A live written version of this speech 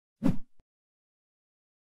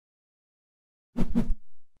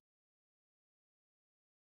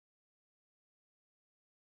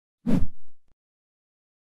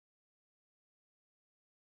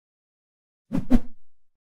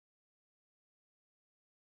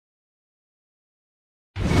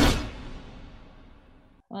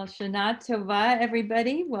Well, Shana Tova,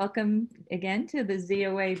 everybody. Welcome again to the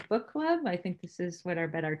ZOA Book Club. I think this is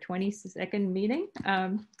about our 22nd meeting.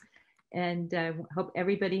 And hope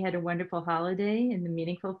everybody had a wonderful holiday and a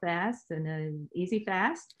meaningful fast and an easy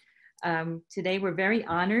fast. Today, we're very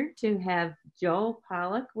honored to have Joel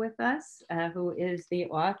Pollak with us, who is the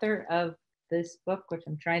author of this book, which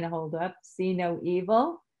I'm trying to hold up, See No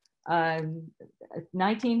Evil.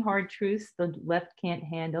 19 Hard Truths the Left Can't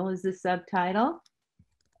Handle is the subtitle.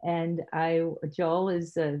 And Joel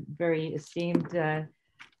is a very esteemed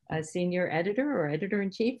senior editor or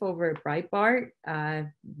editor-in-chief over at Breitbart.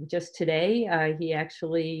 Just today, he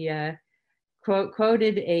actually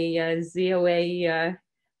quoted a ZOA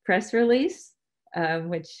press release,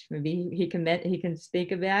 which maybe he can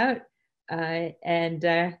speak about. And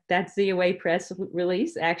that ZOA press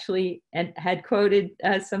release actually had quoted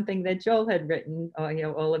something that Joel had written,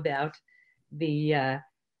 all about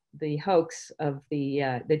the hoax of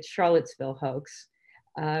the Charlottesville hoax.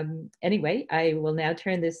 Anyway, I will now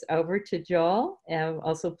turn this over to Joel.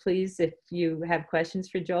 Also, please, if you have questions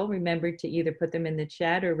for Joel, remember to either put them in the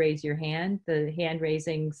chat or raise your hand. The hand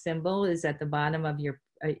raising symbol is at the bottom of your,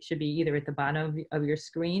 it should be either at the bottom of your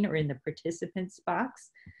screen or in the participants box.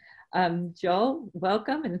 Joel,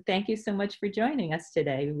 welcome, and thank you so much for joining us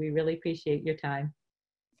today. We really appreciate your time.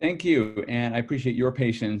 Thank you, and I appreciate your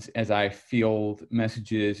patience as I field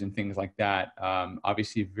messages and things like that.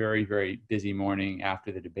 Obviously, very, very busy morning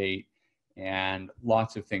after the debate and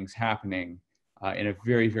lots of things happening in a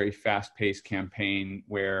very, very fast-paced campaign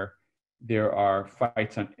where there are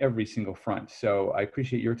fights on every single front. So I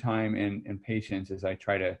appreciate your time and patience as I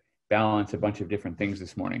try to balance a bunch of different things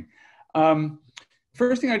this morning.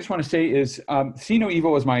 First thing I just want to say is See No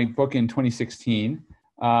Evil was my book in 2016.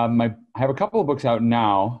 I have a couple of books out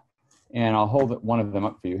now, and I'll hold one of them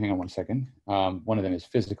up for you. Hang on one second. One of them is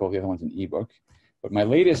physical, the other one's an ebook. But my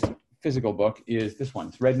latest physical book is this one.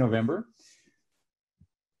 It's Red November.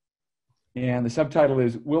 And the subtitle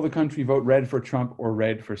is, Will the Country Vote Red for Trump or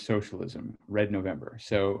Red for Socialism? Red November.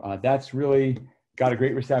 So that's really got a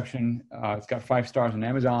great reception. It's got 5 stars on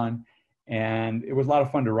Amazon, and it was a lot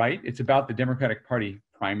of fun to write. It's about the Democratic Party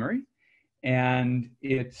primary, and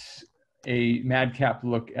it's a madcap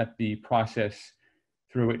look at the process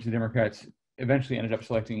through which the Democrats eventually ended up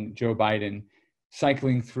selecting Joe Biden,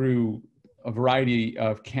 cycling through a variety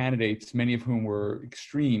of candidates, many of whom were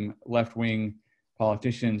extreme left-wing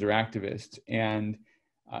politicians or activists. And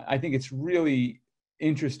I think it's really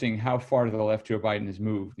interesting how far to the left Joe Biden has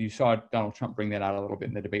moved. You saw Donald Trump bring that out a little bit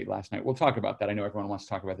in the debate last night. We'll talk about that. I know everyone wants to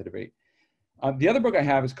talk about the debate. The other book I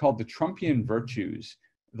have is called The Trumpian Virtues,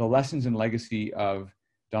 The Lessons and Legacy of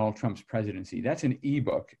Donald Trump's Presidency. That's an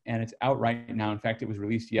ebook, and it's out right now. In fact, it was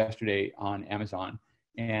released yesterday on Amazon,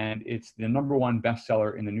 and it's the #1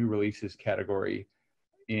 bestseller in the new releases category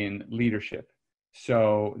in leadership.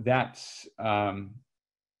 So that's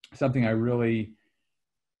something I really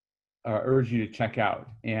urge you to check out.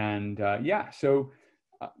 And so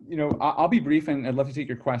I'll be brief, and I'd love to take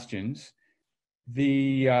your questions.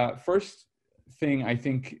 The first thing I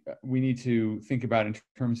think we need to think about in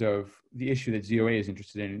terms of the issue that ZOA is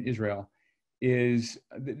interested in Israel is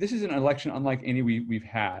this is an election unlike any we've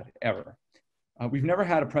had ever. We've never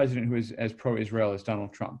had a president who is as pro-Israel as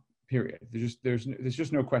Donald Trump, period. There's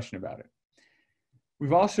just no question about it.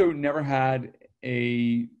 We've also never had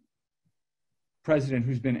a president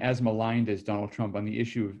who's been as maligned as Donald Trump on the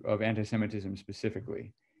issue of anti-Semitism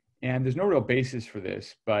specifically. And there's no real basis for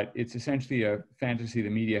this, but it's essentially a fantasy the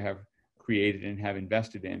media have created and have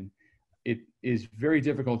invested in. It is very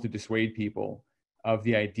difficult to dissuade people of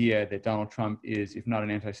the idea that Donald Trump is, if not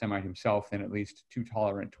an anti-Semite himself, then at least too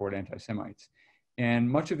tolerant toward anti-Semites. And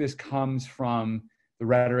much of this comes from the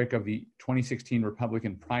rhetoric of the 2016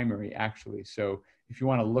 Republican primary, actually. So if you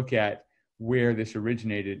want to look at where this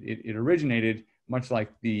originated, it originated, much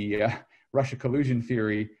like the Russia collusion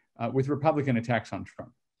theory, with Republican attacks on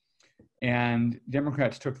Trump. And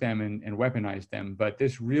Democrats took them and weaponized them. But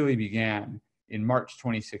this really began in March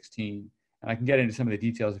 2016. And I can get into some of the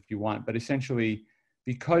details if you want. But essentially,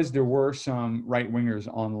 because there were some right-wingers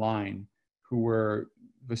online who were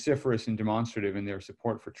vociferous and demonstrative in their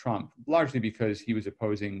support for Trump, largely because he was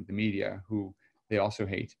opposing the media, who they also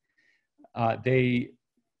hate, they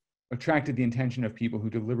attracted the attention of people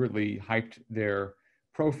who deliberately hyped their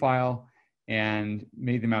profile and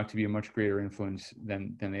made them out to be a much greater influence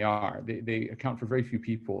than they are. They account for very few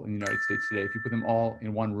people in the United States today. If you put them all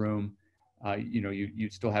in one room,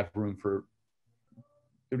 you'd still have room for,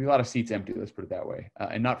 there'd be a lot of seats empty, let's put it that way,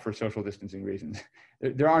 and not for social distancing reasons.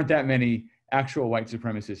 There aren't that many actual white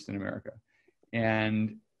supremacists in America.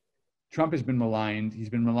 And Trump has been maligned. He's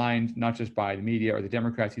been maligned not just by the media or the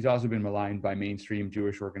Democrats, he's also been maligned by mainstream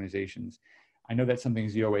Jewish organizations. I know that's something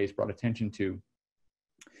ZOA has brought attention to.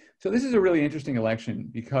 So this is a really interesting election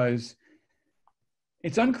because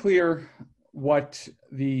it's unclear what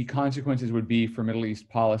the consequences would be for Middle East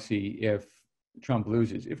policy if Trump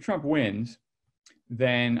loses. If Trump wins,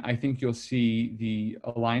 then I think you'll see the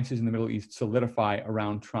alliances in the Middle East solidify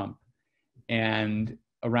around Trump and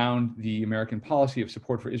around the American policy of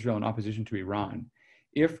support for Israel and opposition to Iran.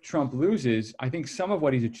 If Trump loses, I think some of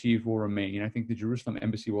what he's achieved will remain. I think the Jerusalem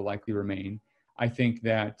embassy will likely remain. I think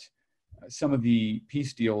that some of the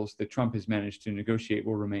peace deals that Trump has managed to negotiate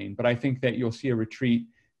will remain. But I think that you'll see a retreat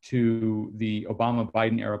to the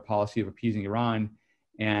Obama-Biden era policy of appeasing Iran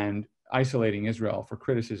and isolating Israel for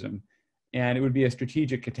criticism. And it would be a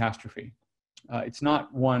strategic catastrophe. It's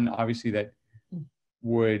not one, obviously, that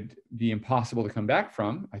would be impossible to come back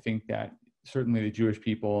from. I think that certainly the Jewish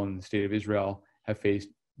people and the state of Israel have faced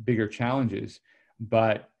bigger challenges,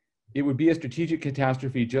 but it would be a strategic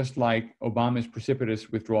catastrophe, just like Obama's precipitous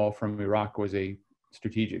withdrawal from Iraq was a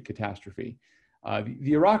strategic catastrophe.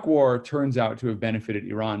 The Iraq war turns out to have benefited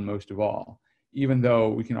Iran most of all, even though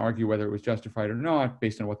we can argue whether it was justified or not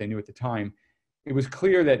based on what they knew at the time. It was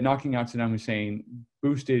clear that knocking out Saddam Hussein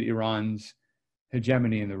boosted Iran's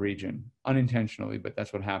hegemony in the region, unintentionally, but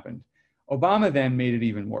that's what happened. Obama then made it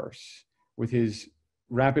even worse with his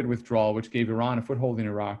rapid withdrawal, which gave Iran a foothold in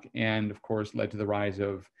Iraq and, of course, led to the rise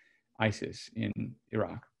of ISIS in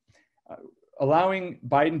Iraq. Allowing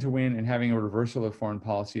Biden to win and having a reversal of foreign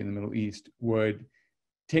policy in the Middle East would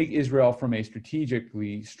take Israel from a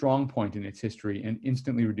strategically strong point in its history and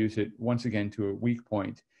instantly reduce it once again to a weak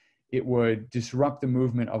point. It would disrupt the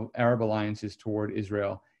movement of Arab alliances toward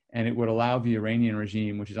Israel, and it would allow the Iranian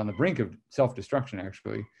regime, which is on the brink of self-destruction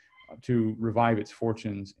actually, to revive its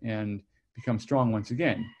fortunes and become strong once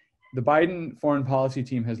again. The Biden foreign policy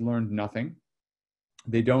team has learned nothing.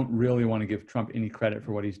 They don't really want to give Trump any credit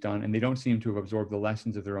for what he's done, and they don't seem to have absorbed the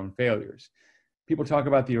lessons of their own failures. People talk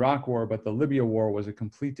about the Iraq war, but the Libya war was a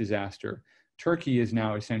complete disaster. Turkey is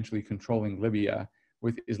now essentially controlling Libya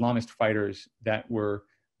with Islamist fighters that were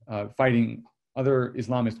fighting other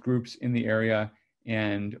Islamist groups in the area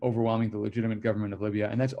and overwhelming the legitimate government of Libya.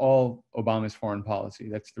 And that's all Obama's foreign policy.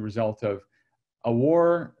 That's the result of a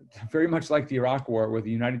war very much like the Iraq war, where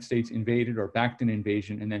the United States invaded or backed an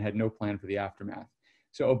invasion and then had no plan for the aftermath.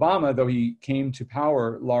 So Obama, though he came to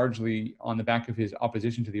power largely on the back of his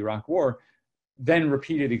opposition to the Iraq war, then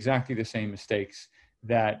repeated exactly the same mistakes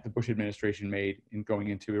that the Bush administration made in going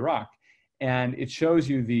into Iraq. And it shows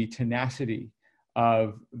you the tenacity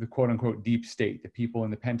of the quote unquote deep state, the people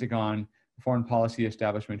in the Pentagon, foreign policy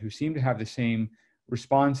establishment, who seem to have the same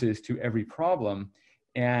responses to every problem.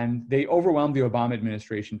 And they overwhelmed the Obama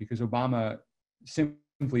administration because Obama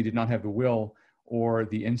simply did not have the will or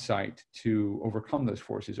the insight to overcome those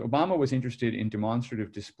forces. Obama was interested in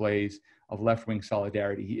demonstrative displays of left-wing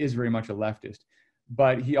solidarity. He is very much a leftist,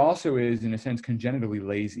 but he also is, in a sense, congenitally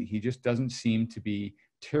lazy. He just doesn't seem to be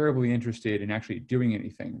terribly interested in actually doing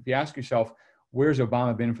anything. If you ask yourself, where's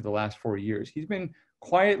Obama been for the last 4 years? He's been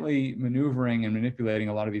quietly maneuvering and manipulating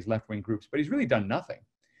a lot of these left-wing groups, but he's really done nothing.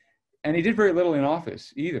 And he did very little in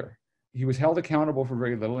office either. He was held accountable for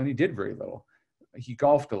very little, and he did very little. He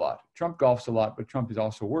golfed a lot. Trump golfs a lot, but Trump is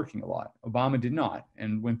also working a lot. Obama did not.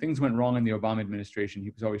 And when things went wrong in the Obama administration, he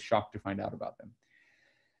was always shocked to find out about them.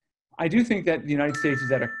 I do think that the United States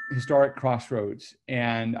is at a historic crossroads.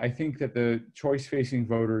 And I think that the choice facing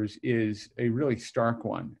voters is a really stark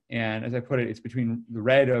one. And as I put it, it's between the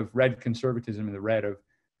red of red conservatism and the red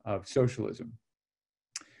of socialism.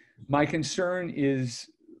 My concern is,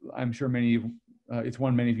 I'm sure it's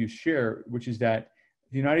one many of you share, which is that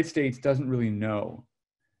the United States doesn't really know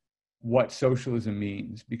what socialism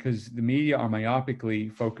means because the media are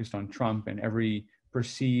myopically focused on Trump and every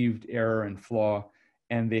perceived error and flaw,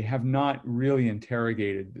 and they have not really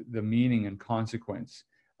interrogated the meaning and consequence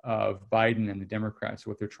of Biden and the Democrats,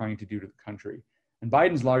 what they're trying to do to the country. And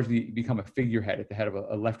Biden's largely become a figurehead at the head of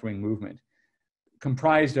a left-wing movement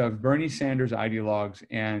comprised of Bernie Sanders ideologues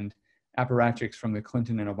and apparatchiks from the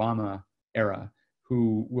Clinton and Obama era,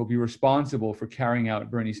 who will be responsible for carrying out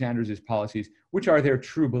Bernie Sanders' policies, which are their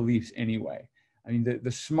true beliefs anyway. I mean,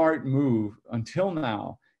 the smart move until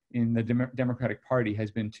now in the Democratic Party has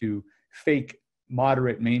been to fake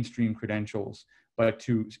moderate mainstream credentials, but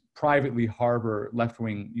to privately harbor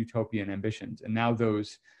left-wing utopian ambitions. And now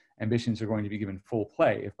those ambitions are going to be given full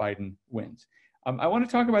play if Biden wins. I want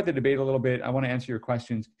to talk about the debate a little bit. I want to answer your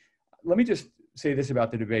questions. Let me just say this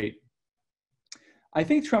about the debate. I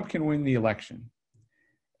think Trump can win the election.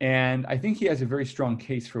 And I think he has a very strong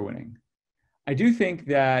case for winning. I do think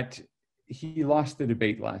that he lost the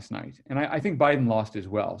debate last night. And I think Biden lost as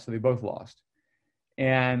well. So they both lost.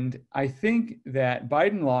 And I think that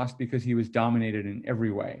Biden lost because he was dominated in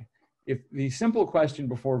every way. If the simple question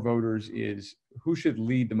before voters is who should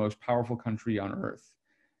lead the most powerful country on earth,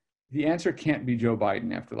 the answer can't be Joe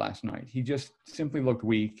Biden after last night. He just simply looked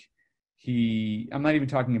weak. I'm not even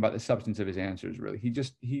talking about the substance of his answers, really. He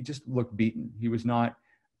just looked beaten. He was not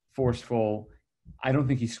forceful. I don't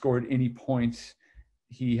think he scored any points.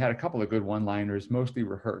 He had a couple of good one-liners, mostly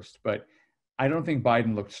rehearsed, but I don't think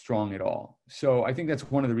Biden looked strong at all. So I think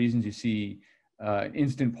that's one of the reasons you see an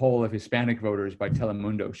instant poll of Hispanic voters by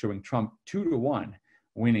Telemundo showing Trump 2-1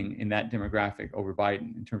 winning in that demographic over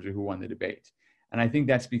Biden in terms of who won the debate. And I think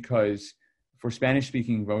that's because for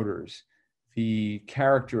Spanish-speaking voters, the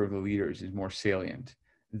character of the leaders is more salient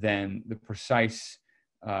than the precise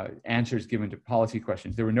answers given to policy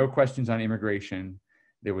questions. There were no questions on immigration.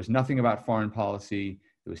 There was nothing about foreign policy.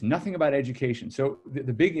 There was nothing about education. So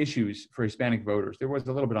the big issues for Hispanic voters, there was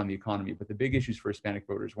a little bit on the economy, but the big issues for Hispanic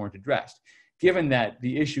voters weren't addressed. Given that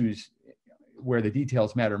the issues where the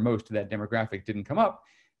details matter most to that demographic didn't come up,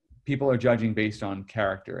 people are judging based on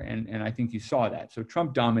character. And I think you saw that. So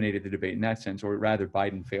Trump dominated the debate in that sense, or rather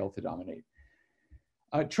Biden failed to dominate.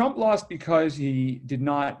 Trump lost because he did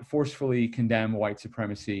not forcefully condemn white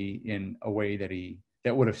supremacy in a way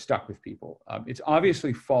that would have stuck with people. It's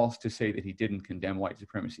obviously false to say that he didn't condemn white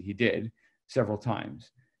supremacy. He did several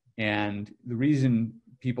times. And the reason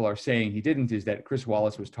people are saying he didn't is that Chris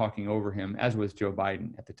Wallace was talking over him, as was Joe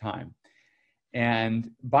Biden at the time.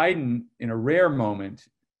 And Biden, in a rare moment,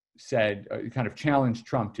 said, kind of challenged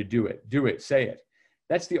Trump to do it, say it.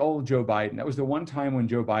 That's the old Joe Biden. That was the one time when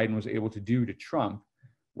Joe Biden was able to do to Trump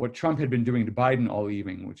what Trump had been doing to Biden all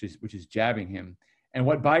evening, which is jabbing him, and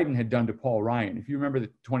what Biden had done to Paul Ryan. If you remember the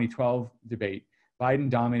 2012 debate, Biden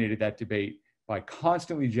dominated that debate by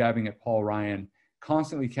constantly jabbing at Paul Ryan,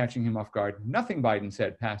 constantly catching him off guard. Nothing Biden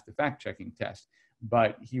said passed the fact-checking test,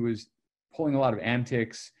 but he was pulling a lot of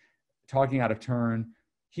antics, talking out of turn.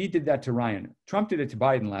 He did that to Ryan. Trump did it to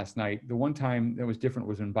Biden last night. The one time that was different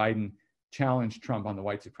was when Biden challenged Trump on the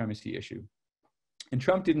white supremacy issue. And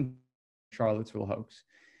Trump didn't Charlottesville hoax.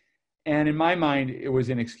 And in my mind, it was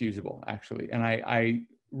inexcusable, actually. And I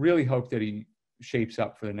really hope that he shapes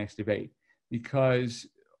up for the next debate, because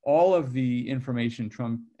all of the information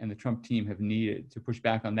Trump and the Trump team have needed to push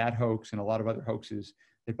back on that hoax and a lot of other hoaxes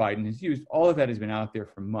that Biden has used, all of that has been out there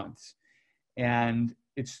for months. And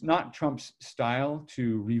it's not Trump's style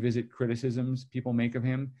to revisit criticisms people make of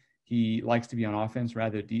him. He likes to be on offense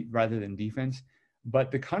rather than defense. But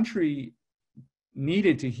the country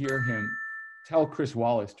needed to hear him tell Chris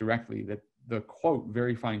Wallace directly that the quote,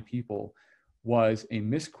 "verifying people," was a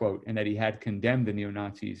misquote and that he had condemned the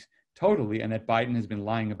neo-Nazis totally and that Biden has been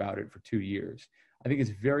lying about it for 2 years. I think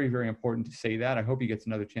it's very, very important to say that. I hope he gets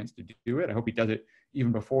another chance to do it. I hope he does it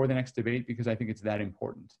even before the next debate, because I think it's that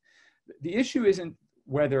important. The issue isn't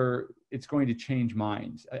whether it's going to change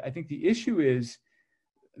minds. I think the issue is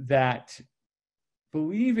that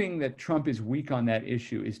believing that Trump is weak on that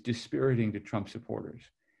issue is dispiriting to Trump supporters.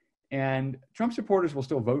 And Trump supporters will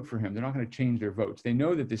still vote for him. They're not going to change their votes. They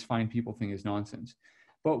know that this fine people thing is nonsense.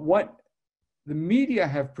 But what the media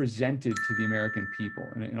have presented to the American people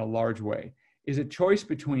in a large way is a choice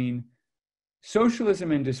between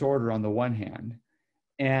socialism and disorder on the one hand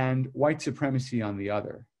and white supremacy on the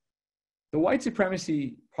other. The white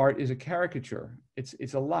supremacy part is a caricature.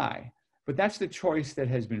 It's a lie. But that's the choice that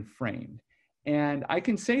has been framed. And I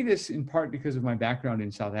can say this in part because of my background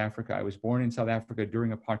in South Africa. I was born in South Africa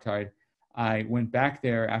during apartheid. I went back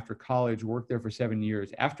there after college, worked there for 7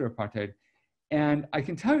 years after apartheid. And I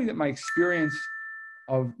can tell you that my experience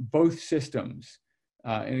of both systems,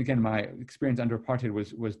 and again, my experience under apartheid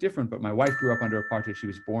was different, but my wife grew up under apartheid. She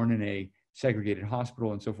was born in a segregated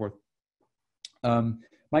hospital and so forth.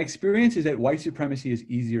 My experience is that white supremacy is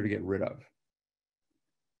easier to get rid of.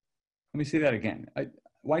 Let me say that again.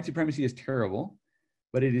 White supremacy is terrible,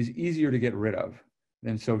 but it is easier to get rid of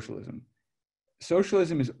than socialism.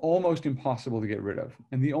 Socialism is almost impossible to get rid of.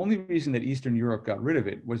 And the only reason that Eastern Europe got rid of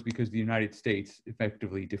it was because the United States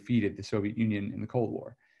effectively defeated the Soviet Union in the Cold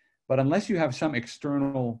War. But unless you have some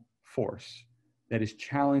external force that is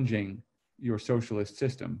challenging your socialist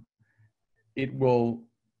system, it will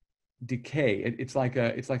decay. It's like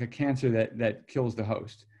a cancer that kills the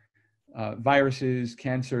host. Viruses,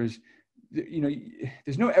 cancers,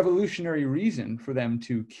 there's no evolutionary reason for them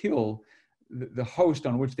to kill the host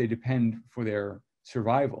on which they depend for their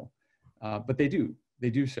survival. But they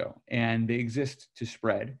do so. And they exist to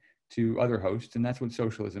spread to other hosts. And that's what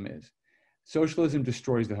socialism is. Socialism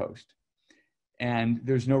destroys the host. And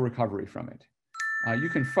there's no recovery from it. You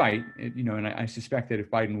can fight, and I suspect that if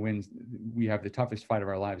Biden wins, we have the toughest fight of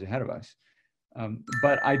our lives ahead of us.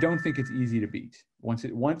 But I don't think it's easy to beat. Once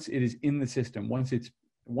it is in the system, once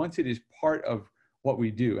it is part of what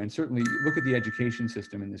we do, and certainly look at the education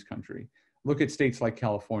system in this country. Look at states like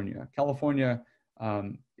California. California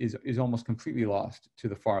is almost completely lost to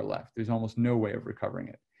the far left. There's almost no way of recovering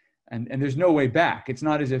it, and there's no way back. It's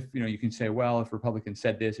not as if you can say, well, if Republicans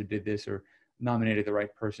said this or did this or nominated the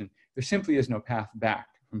right person, there simply is no path back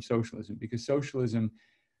from socialism, because socialism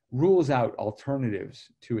rules out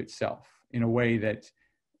alternatives to itself in a way that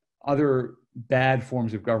other bad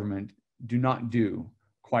forms of government do not do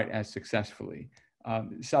quite as successfully.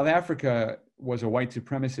 South Africa was a white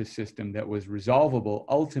supremacist system that was resolvable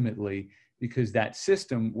ultimately because that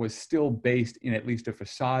system was still based in at least a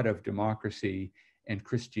facade of democracy and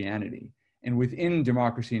Christianity. And within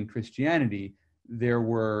democracy and Christianity, there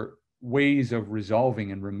were ways of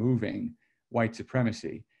resolving and removing white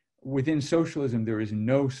supremacy. Within socialism, there is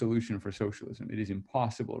no solution for socialism. It is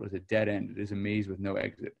impossible. It is a dead end. It is a maze with no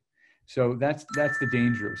exit. So that's the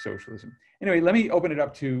danger of socialism. Anyway, let me open it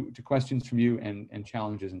up to questions from you and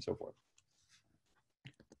challenges and so forth.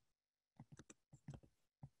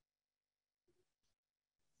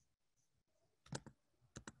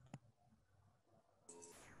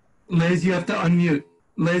 Liz, you have to unmute.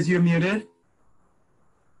 Liz, you're muted.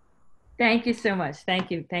 Thank you so much. Thank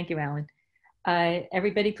you, Alan.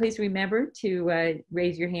 Everybody, please remember to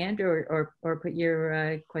raise your hand or put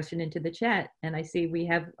your question into the chat. And I see we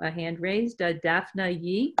have a hand raised, Daphne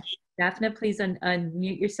Yee. Daphne, please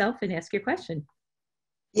unmute yourself and ask your question.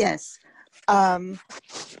 Yes.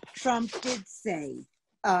 Trump did say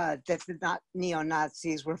that the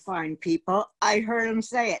neo-Nazis were fine people. I heard him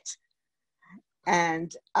say it.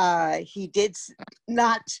 And he did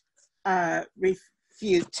not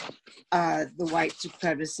refute the white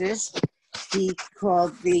supremacists. He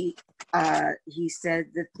called he said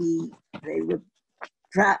that they were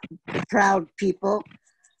proud people,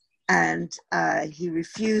 and he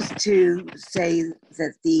refused to say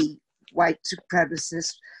that the white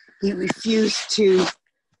supremacists, he refused to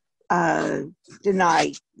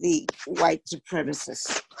deny the white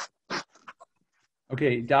supremacists.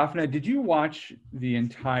 Okay, Daphne, did you watch the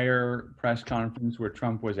entire press conference where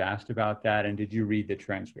Trump was asked about that, and did you read the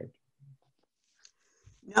transcript?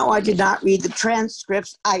 No, I did not read the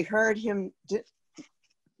transcripts. I heard him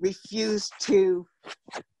refuse to.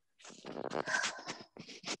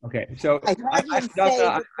 Okay, so I heard him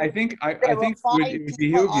say I think it would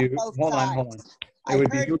behoove you. Hold on. I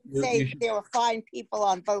heard him say there were fine people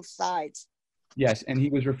on both sides. Yes, and he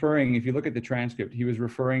was referring, if you look at the transcript, he was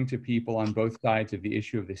referring to people on both sides of the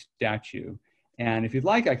issue of the statue. And if you'd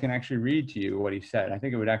like, I can actually read to you what he said. I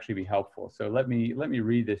think it would actually be helpful. So let me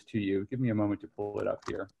read this to you. Give me a moment to pull it up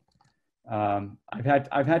here. I've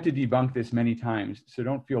had to debunk this many times, so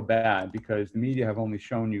don't feel bad because the media have only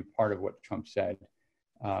shown you part of what Trump said.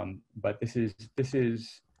 But this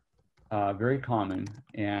is very common.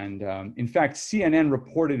 And in fact, CNN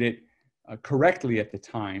reported it correctly at the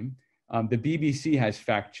time. The BBC has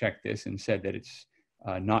fact-checked this and said that it's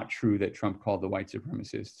not true that Trump called the white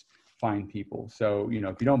supremacists fine people. So,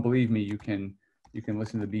 if you don't believe me, you can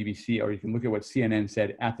listen to the BBC or you can look at what CNN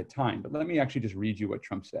said at the time. But let me actually just read you what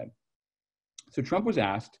Trump said. So Trump was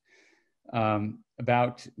asked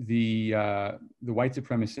about the white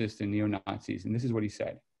supremacists and neo-Nazis, and this is what he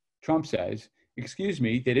said. Trump says, "Excuse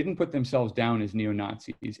me, they didn't put themselves down as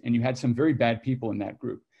neo-Nazis, and you had some very bad people in that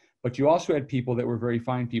group. But you also had people that were very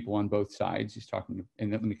fine people on both sides." He's talking,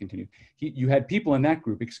 and let me continue. You had people in that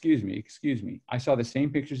group, excuse me. I saw the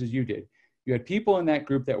same pictures as you did. You had people in that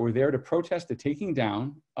group that were there to protest the taking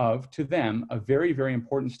down of, to them, a very, very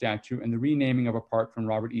important statue and the renaming of a park from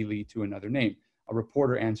Robert E. Lee to another name. A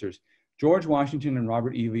reporter answers, "George Washington and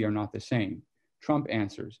Robert E. Lee are not the same." Trump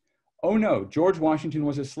answers, "Oh no, George Washington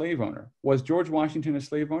was a slave owner. Was George Washington a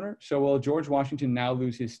slave owner? So will George Washington now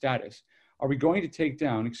lose his status? Are we going to take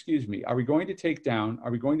down, are we going to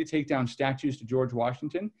take down statues to George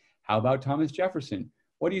Washington? How about Thomas Jefferson?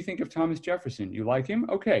 What do you think of Thomas Jefferson? You like him?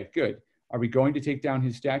 Okay, good. Are we going to take down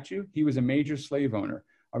his statue? He was a major slave owner.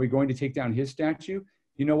 Are we going to take down his statue?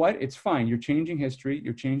 You know what? It's fine. You're changing history,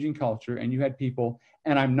 you're changing culture, and you had people,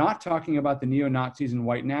 and I'm not talking about the neo-Nazis and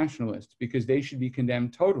white nationalists because they should be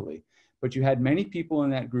condemned totally, but you had many people in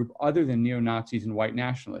that group other than neo-Nazis and white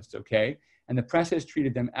nationalists, okay? And the press has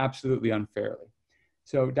treated them absolutely unfairly."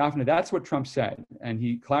 So Daphne, that's what Trump said. And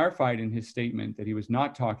he clarified in his statement that he was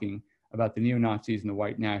not talking about the neo-Nazis and the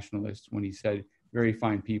white nationalists when he said very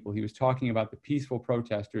fine people. He was talking about the peaceful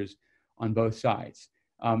protesters on both sides.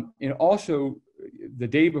 And also the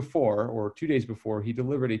day before or 2 days before, he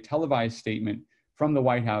delivered a televised statement from the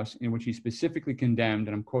White House in which he specifically condemned,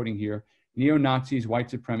 and I'm quoting here, neo-Nazis,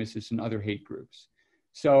 white supremacists, and other hate groups.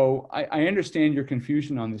 So I understand your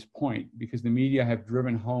confusion on this point because the media have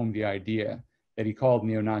driven home the idea that he called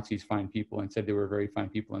neo-Nazis fine people and said they were very fine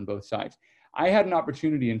people on both sides. I had an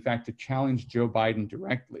opportunity, in fact, to challenge Joe Biden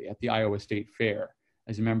directly at the Iowa State Fair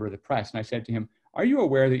as a member of the press. And I said to him, are you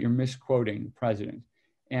aware that you're misquoting the president?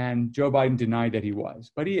 And Joe Biden denied that he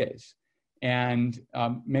was, but he is. And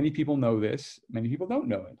many people know this. Many people don't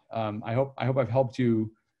know it. I hope I've helped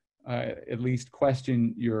you at least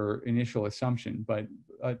question your initial assumption. But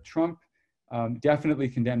Trump definitely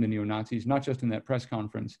condemned the neo-Nazis, not just in that press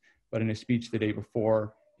conference, but in a speech the day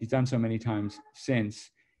before. He's done so many times since.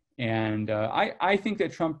 And I think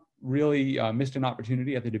that Trump really missed an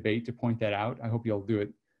opportunity at the debate to point that out. I hope you'll do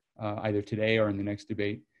it either today or in the next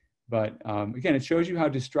debate. But again, it shows you how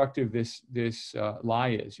destructive this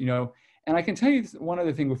lie is. You know, and I can tell you one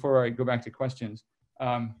other thing before I go back to questions.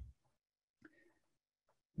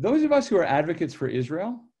 Those of us who are advocates for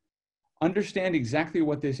Israel understand exactly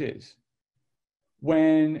what this is.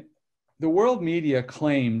 When the world media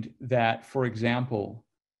claimed that, for example,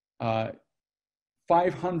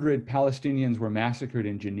 500 Palestinians were massacred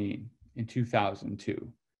in Jenin in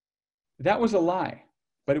 2002, that was a lie.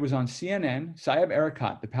 But it was on CNN. Saeb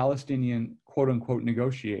Erekat, the Palestinian quote-unquote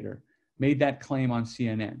negotiator, made that claim on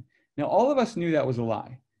CNN. Now, all of us knew that was a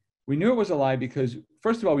lie. We knew it was a lie because,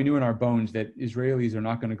 first of all, we knew in our bones that Israelis are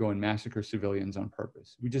not going to go and massacre civilians on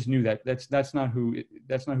purpose. We just knew that that's not who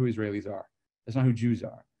Israelis are. That's not who Jews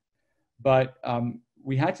are. But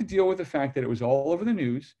we had to deal with the fact that it was all over the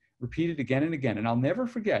news, repeated again and again. And I'll never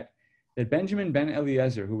forget that Benjamin Ben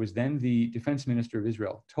Eliezer, who was then the defense minister of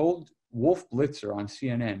Israel, told Wolf Blitzer on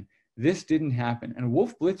CNN, this didn't happen. And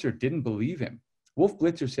Wolf Blitzer didn't believe him. Wolf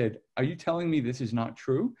Blitzer said, are you telling me this is not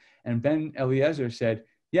true? And Ben Eliezer said,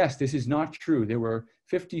 yes, this is not true. There were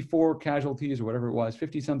 54 casualties or whatever it was,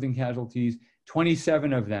 50-something casualties.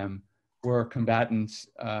 27 of them were combatants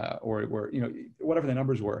or were, you know, whatever the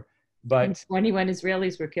numbers were. But and 21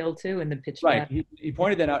 Israelis were killed too in the pitch. Right, he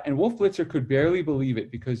pointed that out. And Wolf Blitzer could barely believe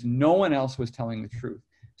it because no one else was telling the truth.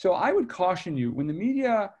 So I would caution you, when the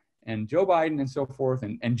media and Joe Biden and so forth,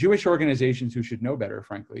 and Jewish organizations who should know better,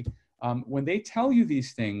 frankly, when they tell you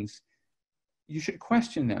these things, you should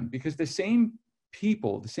question them because the same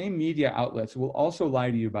people, the same media outlets will also lie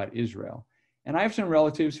to you about Israel. And I have some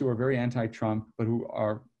relatives who are very anti-Trump, but who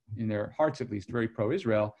are, in their hearts at least, very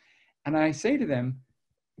pro-Israel. And I say to them,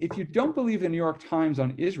 if you don't believe the New York Times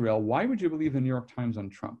on Israel, why would you believe the New York Times on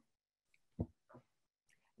Trump?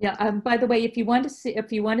 Yeah. By the way, if you want to see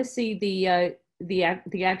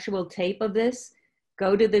the actual tape of this,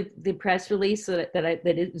 go to the press release that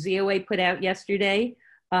ZOA put out yesterday,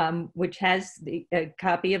 which has the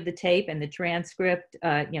copy of the tape and the transcript.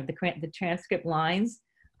 The transcript lines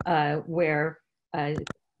where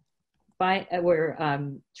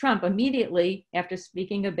Trump immediately after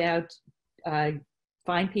speaking about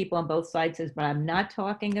fine people on both sides says, but I'm not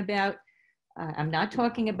talking about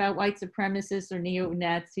white supremacists or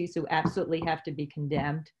neo-Nazis who absolutely have to be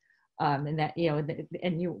condemned. And that,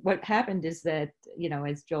 what happened is that,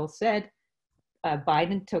 as Joel said,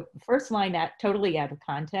 Biden took the first line totally out of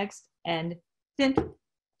context and didn't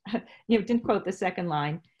quote the second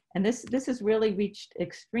line. And this has really reached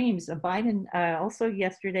extremes. Biden also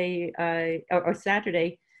yesterday or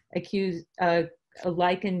Saturday accused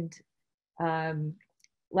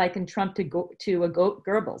likened Trump to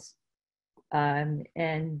Goebbels,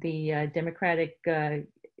 and the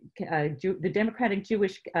Democratic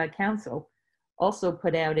Jewish Council also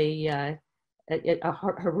put out a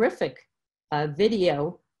horrific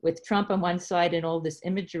video with Trump on one side and all this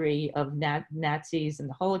imagery of Nazis and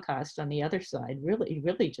the Holocaust on the other side.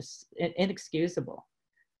 Really just inexcusable.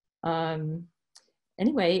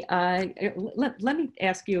 Anyway, let me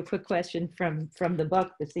ask you a quick question from the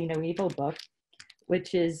book, the See No Evil book,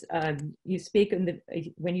 which is you speak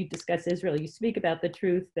when you discuss Israel, you speak about the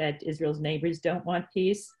truth that Israel's neighbors don't want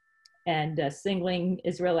peace, and singling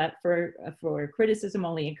Israel out for criticism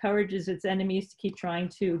only encourages its enemies to keep trying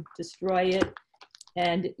to destroy it.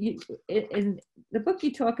 And in the book,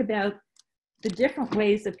 you talk about the different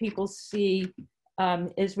ways that people see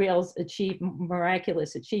Israel's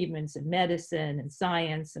miraculous achievements in medicine and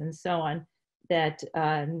science and so on, that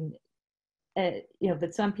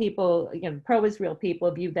that some people, pro-Israel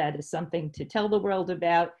people view that as something to tell the world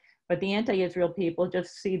about, but the anti-Israel people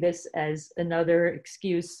just see this as another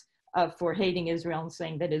excuse for hating Israel and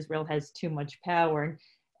saying that Israel has too much power.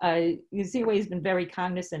 And ZOA has been very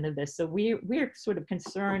cognizant of this. So we're sort of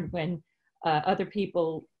concerned when other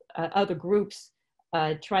people, other groups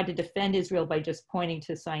try to defend Israel by just pointing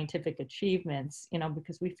to scientific achievements,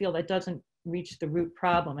 because we feel that doesn't reach the root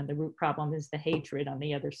problem, and the root problem is the hatred on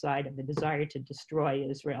the other side and the desire to destroy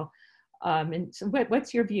Israel. And so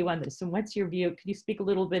what's your view on this? And what's your view? Could you speak a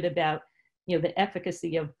little bit about, the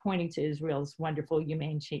efficacy of pointing to Israel's wonderful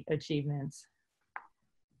humane achievements?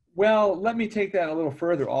 Well, let me take that a little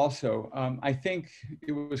further also. I think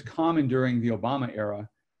it was common during the Obama era,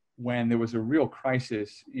 when there was a real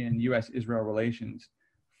crisis in US-Israel relations,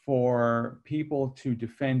 for people to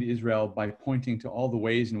defend Israel by pointing to all the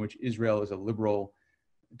ways in which Israel is a liberal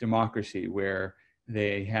democracy, where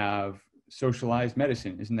they have socialized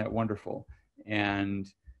medicine. Isn't that wonderful? And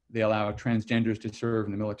they allow transgenders to serve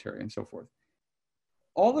in the military and so forth.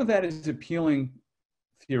 All of that is appealing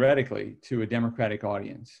theoretically to a democratic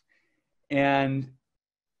audience. And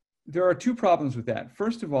there are two problems with that.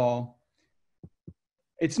 First of all,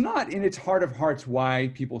 it's not in its heart of hearts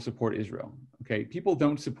why people support Israel. Okay, people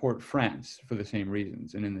don't support France for the same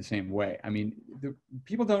reasons and in the same way. I mean,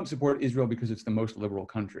 people don't support Israel because it's the most liberal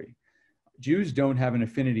country. Jews don't have an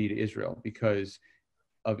affinity to Israel because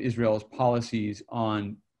of Israel's policies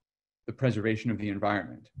on the preservation of the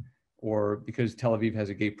environment, or because Tel Aviv has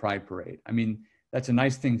a gay pride parade. I mean, that's a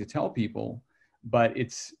nice thing to tell people, but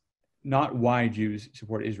it's not why Jews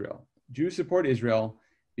support Israel. Jews support Israel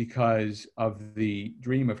because of the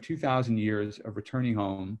dream of 2,000 years of returning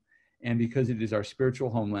home, and because it is our spiritual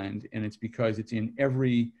homeland, and it's because it's in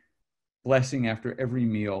every blessing after every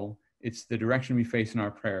meal. It's the direction we face in our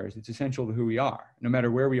prayers. It's essential to who we are. No matter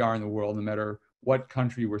where we are in the world, no matter what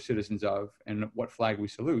country we're citizens of and what flag we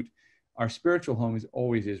salute, our spiritual home is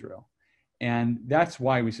always Israel. And that's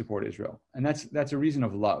why we support Israel. And that's a reason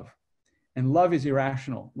of love. And love is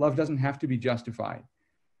irrational. Love doesn't have to be justified.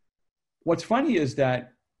 What's funny is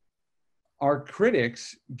that our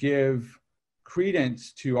critics give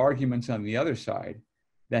credence to arguments on the other side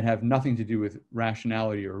that have nothing to do with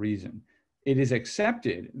rationality or reason. It is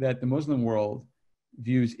accepted that the Muslim world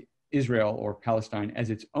views Israel or Palestine as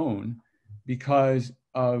its own because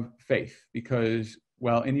of faith, because,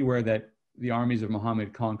 well, anywhere that the armies of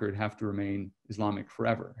Muhammad conquered have to remain Islamic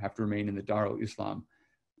forever, have to remain in the Dar al-Islam.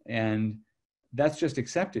 And that's just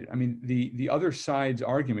accepted. I mean, the other side's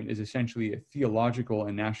argument is essentially a theological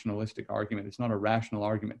and nationalistic argument. It's not a rational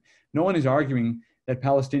argument. No one is arguing that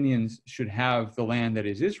Palestinians should have the land that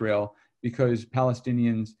is Israel because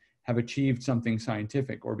Palestinians have achieved something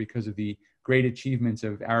scientific, or because of the great achievements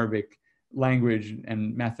of Arabic language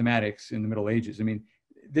and mathematics in the Middle Ages. I mean,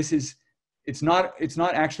 it's not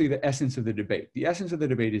actually the essence of the debate. The essence of the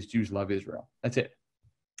debate is Jews love Israel. That's it.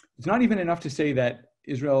 It's not even enough to say that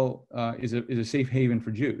Israel is a safe haven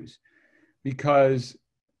for Jews, because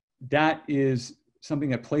that is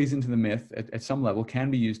something that plays into the myth at some level,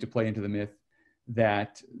 can be used to play into the myth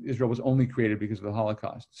that Israel was only created because of the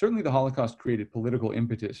Holocaust. Certainly the Holocaust created political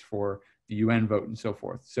impetus for the UN vote and so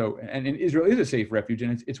forth. So, and Israel is a safe refuge,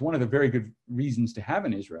 and it's one of the very good reasons to have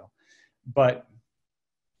an Israel. But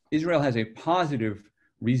Israel has a positive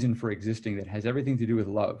reason for existing that has everything to do with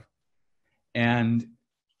love. And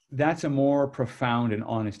that's a more profound and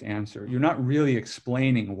honest answer. You're not really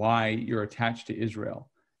explaining why you're attached to Israel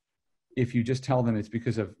if you just tell them it's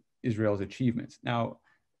because of Israel's achievements. Now,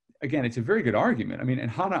 again, it's a very good argument. I mean,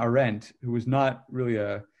 and Hannah Arendt, who was not really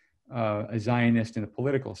a Zionist in a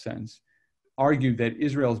political sense, argued that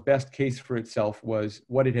Israel's best case for itself was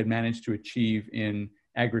what it had managed to achieve in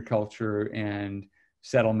agriculture and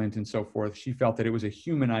settlement and so forth. She felt that it was a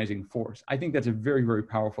humanizing force. I think that's a very, very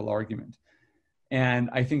powerful argument. And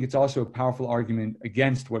I think it's also a powerful argument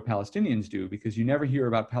against what Palestinians do, because you never hear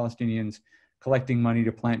about Palestinians collecting money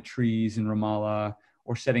to plant trees in Ramallah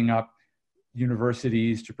or setting up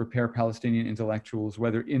universities to prepare Palestinian intellectuals,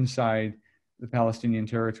 whether inside the Palestinian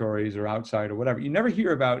territories or outside or whatever. You never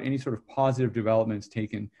hear about any sort of positive developments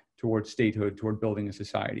taken towards statehood, toward building a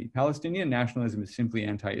society. Palestinian nationalism is simply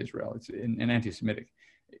anti-Israel. It's an anti-Semitic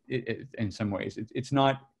in some ways. It's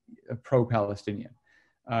not pro-Palestinian.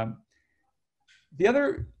 The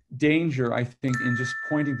other danger, I think, in just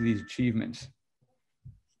pointing to these achievements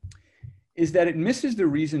is that it misses the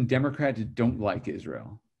reason Democrats don't like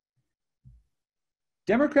Israel.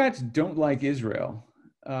 Democrats don't like Israel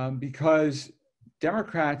because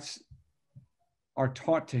Democrats are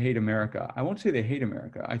taught to hate America. I won't say they hate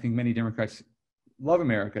America. I think many Democrats love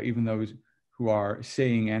America, even those who are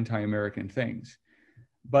saying anti-American things.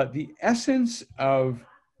 But the essence of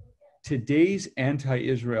today's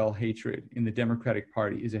anti-Israel hatred in the Democratic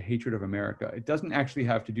Party is a hatred of America. It doesn't actually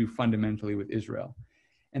have to do fundamentally with Israel.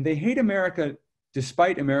 And they hate America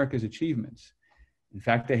despite America's achievements. In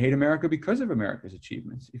fact, they hate America because of America's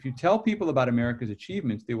achievements. If you tell people about America's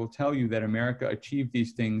achievements, they will tell you that America achieved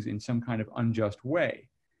these things in some kind of unjust way.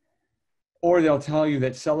 Or they'll tell you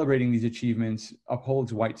that celebrating these achievements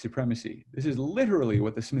upholds white supremacy. This is literally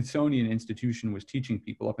what the Smithsonian Institution was teaching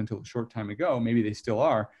people up until a short time ago. Maybe they still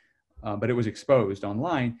are, but it was exposed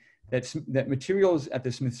online, that materials at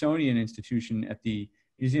the Smithsonian Institution at the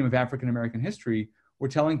Museum of African American History were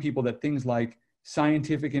telling people that things like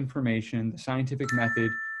scientific information, the scientific method,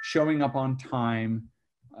 showing up on time,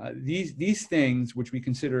 these things which we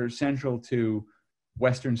consider central to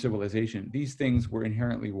Western civilization, these things were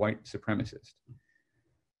inherently white supremacist.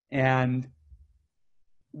 And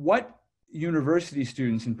what university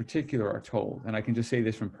students in particular are told, and I can just say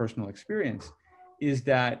this from personal experience, is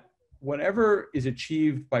that whatever is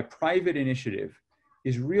achieved by private initiative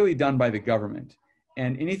is really done by the government.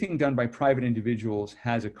 And anything done by private individuals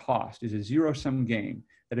has a cost, is a zero-sum game,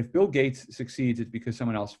 that if Bill Gates succeeds, it's because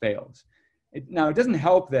someone else fails. Now, it doesn't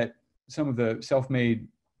help that some of the self-made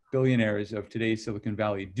billionaires of today's Silicon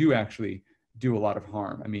Valley do actually do a lot of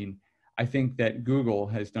harm. I mean, I think that Google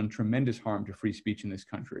has done tremendous harm to free speech in this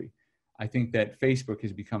country. I think that Facebook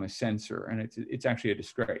has become a censor, and it's actually a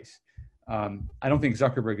disgrace. I don't think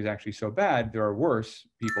Zuckerberg is actually so bad. There are worse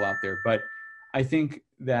people out there, but I think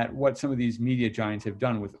that what some of these media giants have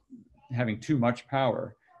done with having too much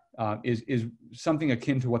power is something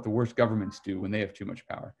akin to what the worst governments do when they have too much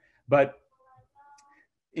power. But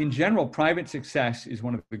in general, private success is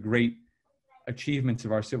one of the great achievements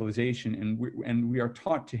of our civilization, and we are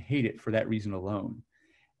taught to hate it for that reason alone.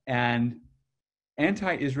 And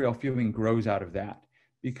anti-Israel feeling grows out of that,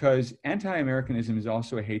 because anti-Americanism is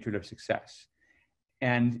also a hatred of success.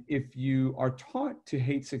 And if you are taught to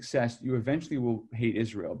hate success, you eventually will hate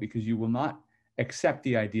Israel, because you will not accept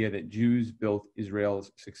the idea that Jews built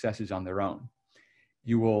Israel's successes on their own.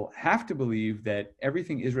 You will have to believe that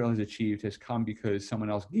everything Israel has achieved has come because someone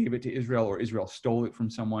else gave it to Israel, or Israel stole it from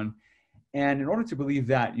someone. And in order to believe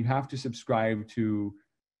that, you have to subscribe to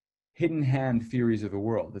hidden hand theories of the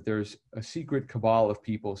world, that there's a secret cabal of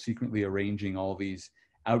people secretly arranging all these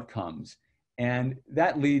outcomes. And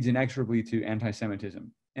that leads inexorably to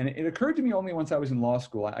anti-Semitism. And it occurred to me only once I was in law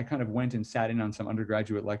school. I kind of went and sat in on some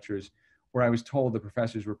undergraduate lectures where I was told the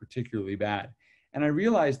professors were particularly bad. And I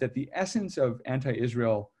realized that the essence of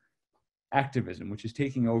anti-Israel activism, which is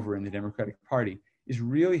taking over in the Democratic Party, is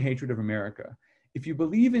really hatred of America. If you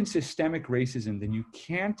believe in systemic racism, then you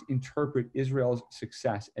can't interpret Israel's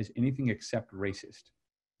success as anything except racist.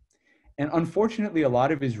 And unfortunately, a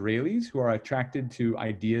lot of Israelis who are attracted to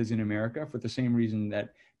ideas in America, for the same reason that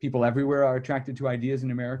people everywhere are attracted to ideas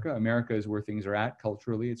in America, America is where things are at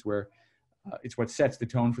culturally, it's what sets the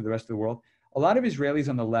tone for the rest of the world. A lot of Israelis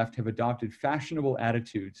on the left have adopted fashionable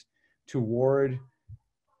attitudes toward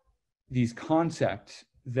these concepts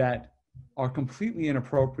that are completely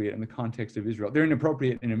inappropriate in the context of Israel. They're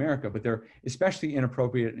inappropriate in America, but they're especially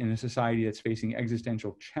inappropriate in a society that's facing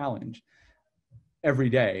existential challenge every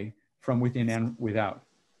day from within and without.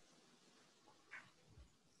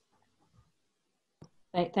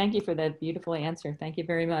 Thank you for that beautiful answer. Thank you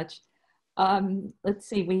very much. Let's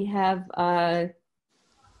see, we have,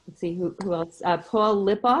 let's see, who else? Paul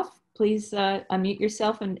Lipoff, please unmute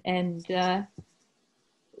yourself and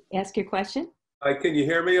ask your question. Hi, can you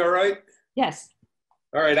hear me all right? Yes.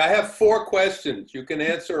 All right, I have 4 questions. You can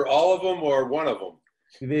answer all of them or one of them.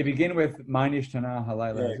 They begin with Ma'anish Tana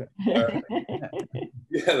Halayla.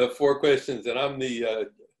 Yeah, the 4 questions, and I'm the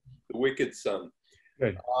wicked son.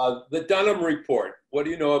 Good. The Dunham report, what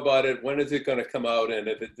do you know about it? When is it going to come out? And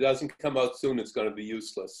if it doesn't come out soon, it's going to be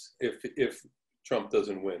useless if Trump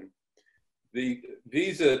doesn't win. The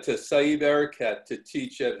visa to Saeed Erekat to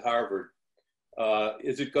teach at Harvard,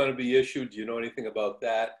 is it going to be issued? Do you know anything about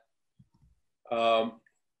that?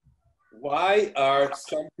 Why are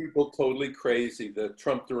some people totally crazy, the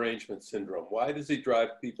Trump derangement syndrome? Why does he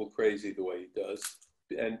drive people crazy the way he does?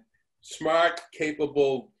 And smart,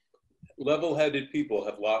 capable, level-headed people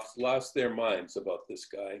have lost their minds about this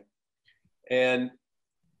guy. And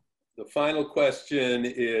the final question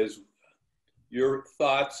is your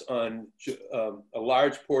thoughts on a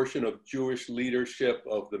large portion of Jewish leadership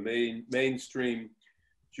of the mainstream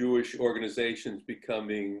Jewish organizations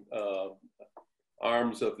becoming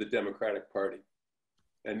arms of the Democratic Party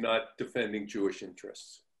and not defending Jewish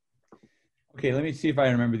interests. Okay, let me see if I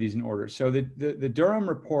remember these in order. So the Durham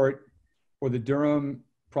report or the Durham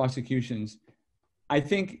prosecutions, I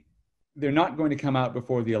think they're not going to come out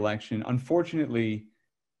before the election. Unfortunately,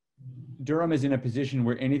 Durham is in a position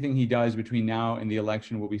where anything he does between now and the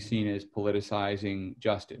election will be seen as politicizing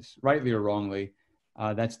justice, rightly or wrongly.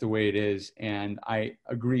 That's the way it is. And I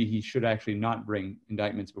agree, he should actually not bring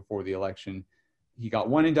indictments before the election. He got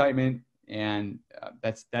one indictment, and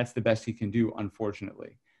that's the best he can do,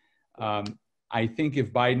 unfortunately. I think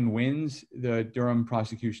if Biden wins, the Durham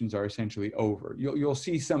prosecutions are essentially over. You'll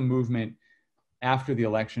see some movement after the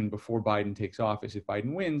election before Biden takes office. If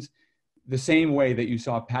Biden wins, the same way that you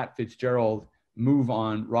saw Pat Fitzgerald move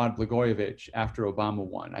on Rod Blagojevich after Obama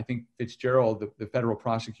won. I think Fitzgerald, the federal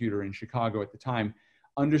prosecutor in Chicago at the time,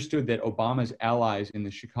 understood that Obama's allies in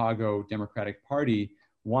the Chicago Democratic Party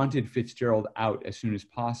wanted Fitzgerald out as soon as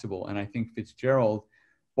possible. And I think Fitzgerald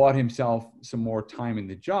bought himself some more time in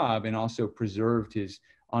the job and also preserved his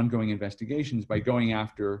ongoing investigations by going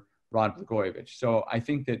after Rod Blagojevich. So I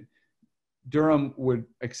think that Durham would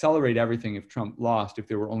accelerate everything if Trump lost, if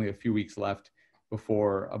there were only a few weeks left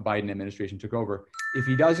before a Biden administration took over. If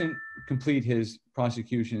he doesn't complete his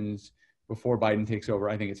prosecutions before Biden takes over,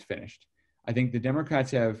 I think it's finished. I think the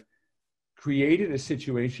Democrats have created a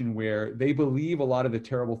situation where they believe a lot of the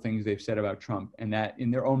terrible things they've said about Trump, and that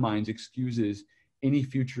in their own minds excuses any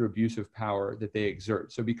future abuse of power that they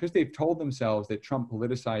exert. So because they've told themselves that Trump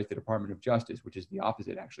politicized the Department of Justice, which is the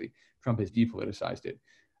opposite actually, Trump has depoliticized it.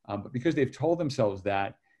 But because they've told themselves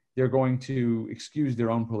that, they're going to excuse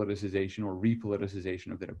their own politicization or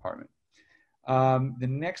repoliticization of the department. The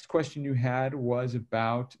next question you had was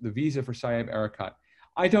about the visa for Saeb Erekat.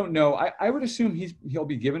 I don't know. I would assume he'll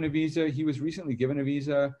be given a visa. He was recently given a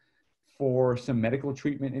visa for some medical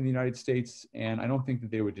treatment in the United States, and I don't think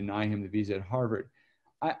that they would deny him the visa at Harvard.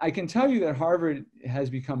 I can tell you that Harvard has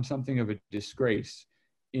become something of a disgrace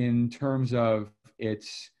in terms of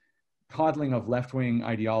its coddling of left-wing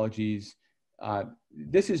ideologies.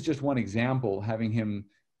 This is just one example, having him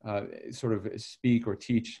sort of speak or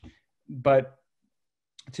teach. But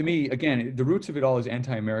to me, again, the roots of it all is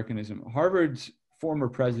anti-Americanism. Harvard's former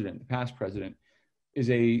president, the past president,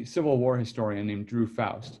 is a Civil War historian named Drew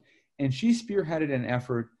Faust. And she spearheaded an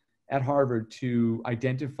effort at Harvard to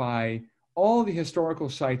identify all the historical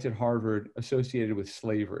sites at Harvard associated with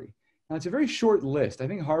slavery. Now, it's a very short list. I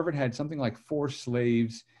think Harvard had something like 4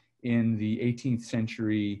 slaves in the 18th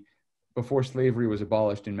century before slavery was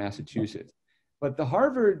abolished in Massachusetts. But the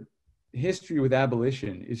Harvard history with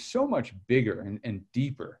abolition is so much bigger and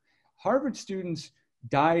deeper. Harvard students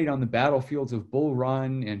died on the battlefields of Bull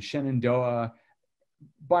Run and Shenandoah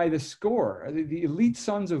by the score. The elite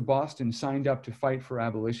sons of Boston signed up to fight for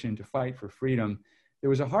abolition, to fight for freedom. There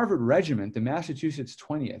was a Harvard regiment, the Massachusetts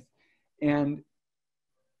 20th, and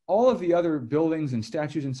all of the other buildings and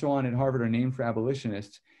statues and so on at Harvard are named for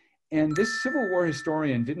abolitionists. And this Civil War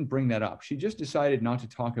historian didn't bring that up. She just decided not to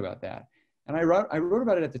talk about that. And I wrote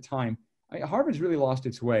about it at the time. Harvard's really lost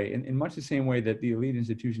its way in much the same way that the elite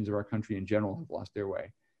institutions of our country in general have lost their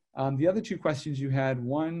way. The other 2 questions you had,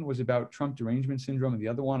 one was about Trump derangement syndrome, and the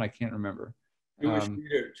other one I can't remember.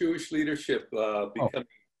 Jewish leadership becoming.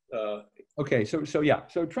 Okay,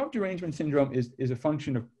 so Trump derangement syndrome is a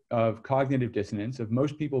function of cognitive dissonance, of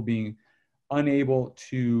most people being unable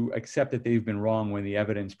to accept that they've been wrong when the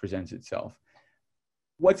evidence presents itself.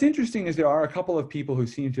 What's interesting is there are a couple of people who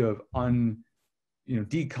seem to have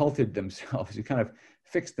deculted themselves, who kind of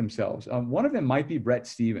fixed themselves. One of them might be Bret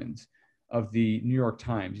Stephens of the New York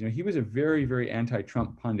Times. He was a very, very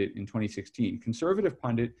anti-Trump pundit in 2016, conservative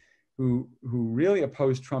pundit who really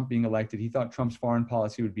opposed Trump being elected. He thought Trump's foreign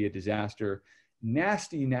policy would be a disaster.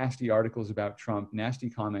 Nasty, nasty articles about Trump, nasty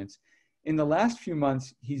comments. In the last few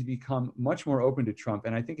months, he's become much more open to Trump,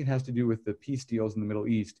 and I think it has to do with the peace deals in the Middle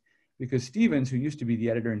East, because Stephens, who used to be the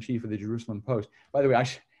editor-in-chief of the Jerusalem Post, by the way,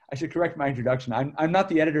 I should correct my introduction. I'm not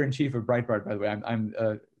the editor-in-chief of Breitbart, by the way. I'm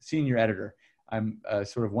a senior editor. I'm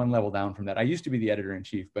sort of one level down from that. I used to be the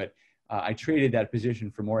editor-in-chief, but I traded that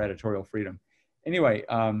position for more editorial freedom. Anyway,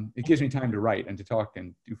 it gives me time to write and to talk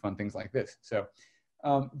and do fun things like this. So,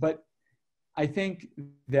 but I think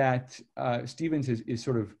that Stephens is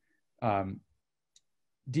sort of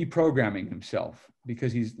deprogramming himself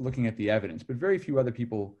because he's looking at the evidence, but very few other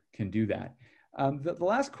people can do that. The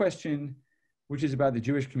last question, which is about the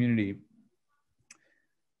Jewish community.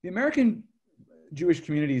 The American Jewish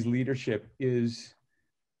community's leadership is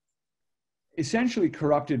essentially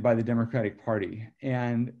corrupted by the Democratic Party.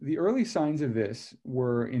 And the early signs of this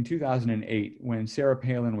were in 2008 when Sarah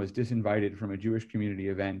Palin was disinvited from a Jewish community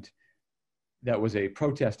event that was a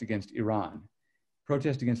protest against Iran,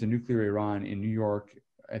 protest against a nuclear Iran in New York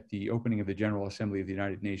at the opening of the General Assembly of the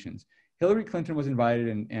United Nations. Hillary Clinton was invited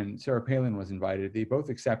and Sarah Palin was invited. They both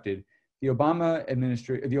accepted. The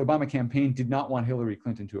Obama campaign did not want Hillary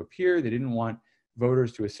Clinton to appear. They didn't want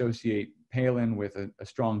voters to associate Palin with a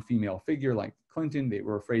strong female figure like Clinton. They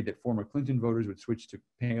were afraid that former Clinton voters would switch to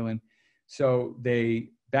Palin. So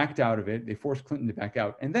they backed out of it. They forced Clinton to back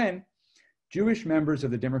out. And then Jewish members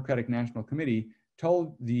of the Democratic National Committee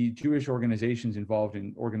told the Jewish organizations involved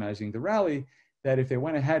in organizing the rally that if they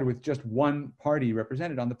went ahead with just one party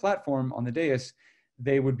represented on the platform, on the dais,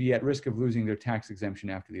 they would be at risk of losing their tax exemption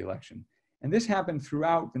after the election. And this happened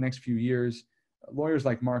throughout the next few years. Lawyers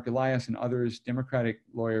like Mark Elias and others, Democratic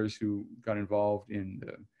lawyers who got involved in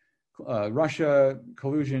the Russia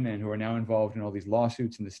collusion and who are now involved in all these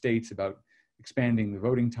lawsuits in the states about expanding the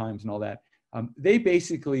voting times and all that, they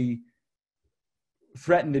basically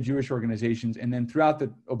threatened the Jewish organizations. And then throughout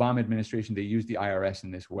the Obama administration, they used the IRS in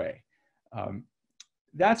this way.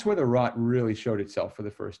 That's where the rot really showed itself for the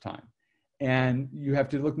first time. And you have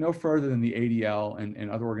to look no further than the ADL and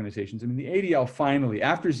other organizations. I mean, the ADL finally,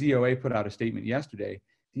 after ZOA put out a statement yesterday,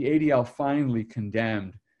 the ADL finally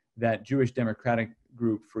condemned that Jewish Democratic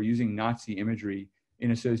group for using Nazi imagery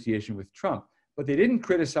in association with Trump. But they didn't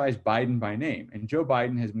criticize Biden by name. And Joe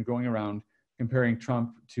Biden has been going around comparing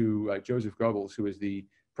Trump to Joseph Goebbels, who was the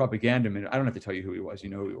propaganda minister. I don't have to tell you who he was. You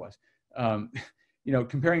know who he was.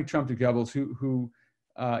 Comparing Trump to Goebbels, who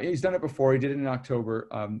he's done it before. He did it in October.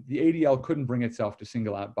 The ADL couldn't bring itself to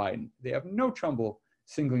single out Biden. They have no trouble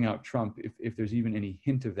singling out Trump if there's even any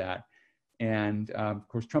hint of that. And of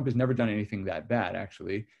course, Trump has never done anything that bad,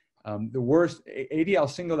 actually. The worst, ADL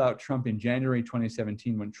singled out Trump in January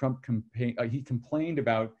 2017 when Trump he complained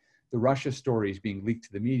about the Russia stories being leaked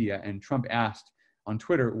to the media. And Trump asked on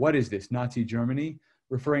Twitter, "What is this, Nazi Germany?"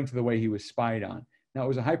 referring to the way he was spied on. Now, it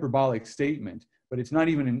was a hyperbolic statement, but it's not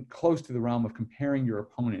even close to the realm of comparing your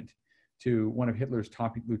opponent to one of Hitler's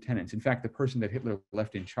top lieutenants. In fact, the person that Hitler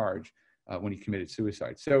left in charge when he committed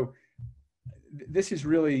suicide. So this is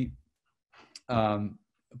really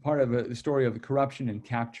part of the story of the corruption and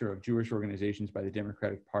capture of Jewish organizations by the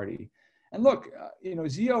Democratic Party. And look,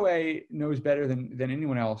 ZOA knows better than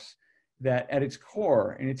anyone else that at its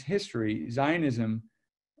core, in its history, Zionism,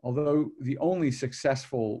 although the only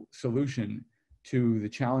successful solution to the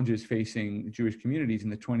challenges facing Jewish communities in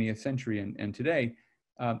the 20th century and today,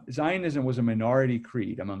 Zionism was a minority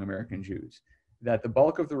creed among American Jews, that the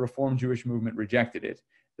bulk of the Reform Jewish movement rejected it.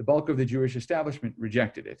 The bulk of the Jewish establishment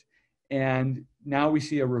rejected it. And now we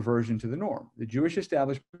see a reversion to the norm. The Jewish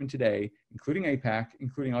establishment today, including AIPAC,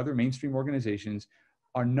 including other mainstream organizations,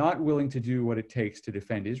 are not willing to do what it takes to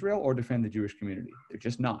defend Israel or defend the Jewish community. They're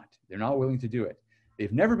just not. They're not willing to do it.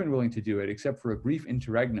 They've never been willing to do it except for a brief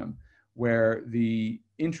interregnum where the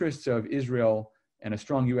interests of Israel and a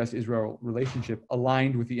strong US-Israel relationship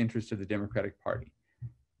aligned with the interests of the Democratic Party.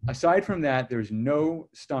 Aside from that, there's no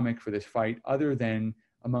stomach for this fight other than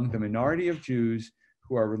among the minority of Jews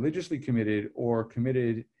who are religiously committed or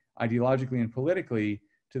committed ideologically and politically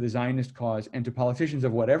to the Zionist cause and to politicians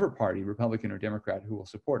of whatever party, Republican or Democrat, who will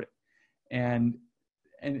support it. And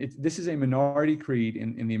this is a minority creed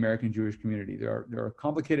in the American Jewish community. There are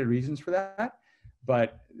complicated reasons for that,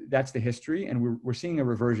 but that's the history, and we're seeing a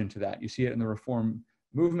reversion to that. You see it in the Reform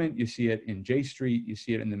movement, you see it in J Street, you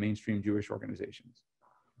see it in the mainstream Jewish organizations.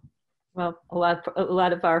 Well, a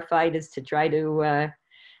lot of our fight is to try to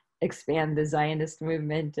expand the Zionist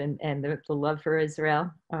movement and the love for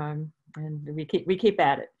Israel, and we keep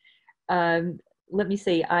at it. Let me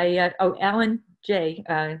see. Alan J,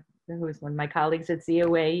 who is one of my colleagues at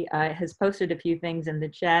ZOA, has posted a few things in the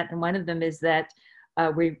chat, and one of them is that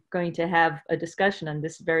we're going to have a discussion on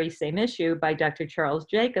this very same issue by Dr. Charles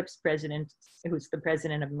Jacobs, who's the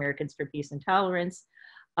president of Americans for Peace and Tolerance,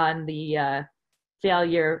 on the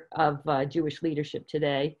failure of Jewish leadership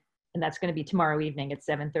today. And that's going to be tomorrow evening at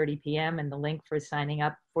 7:30 p.m. And the link for signing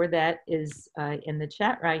up for that is in the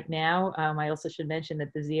chat right now. I also should mention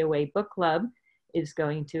that the ZOA Book Club is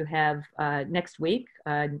going to have next week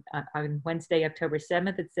on Wednesday, October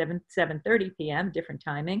 7th at 7:30 p.m., different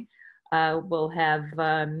timing. We'll have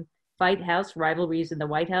Fight House, Rivalries in the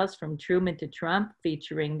White House from Truman to Trump,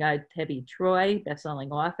 featuring Tebi Troy,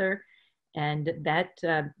 bestselling author. And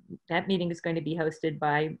that meeting is going to be hosted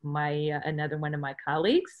by another one of my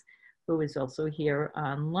colleagues, who is also here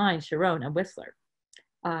online, Sharona Whistler.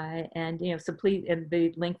 So please, and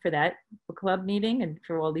the link for that book club meeting and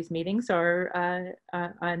for all these meetings are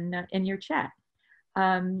in your chat.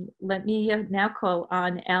 Let me now call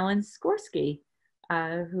on Alan Skorsky,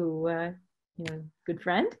 who, good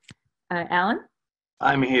friend. Alan?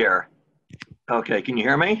 I'm here. Okay, can you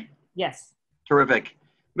hear me? Yes. Terrific.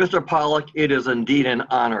 Mr. Pollak, it is indeed an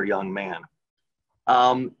honor, young man.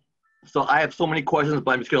 So I have so many questions,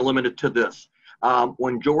 but I'm just going to limit it to this.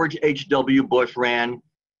 When George H.W. Bush ran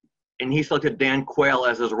and he selected Dan Quayle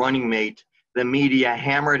as his running mate, the media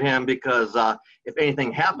hammered him because if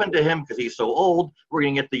anything happened to him, because he's so old, we're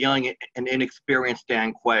going to get the young and inexperienced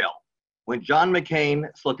Dan Quayle. When John McCain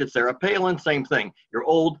selected Sarah Palin, same thing. You're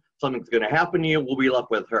old, something's going to happen to you, we'll be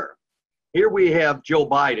left with her. Here we have Joe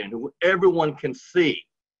Biden, who everyone can see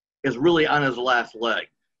is really on his last leg.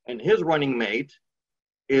 And his running mate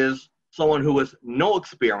is someone who has no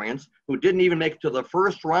experience, who didn't even make it to the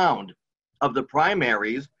first round of the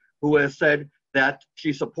primaries, who has said that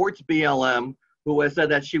she supports BLM, who has said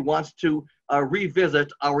that she wants to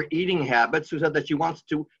revisit our eating habits, who said that she wants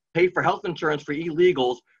to pay for health insurance for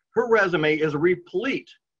illegals. Her resume is replete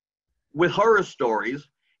with horror stories,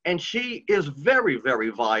 and she is very, very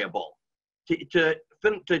viable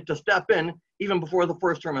to step in even before the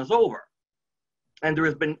first term is over. And there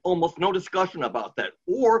has been almost no discussion about that.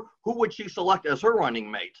 Or who would she select as her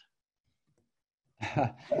running mate?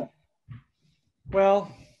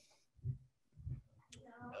 Well,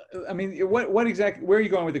 I mean, what exactly, where are you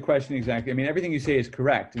going with the question exactly? I mean, everything you say is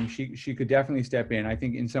correct, and she could definitely step in. I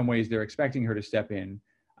think in some ways they're expecting her to step in.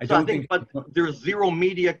 I think, but there's zero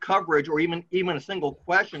media coverage or even a single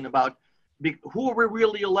question about who are we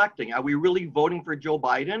really electing? Are we really voting for Joe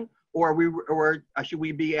Biden, or should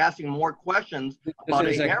we be asking more questions about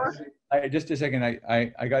Harris? Just a second.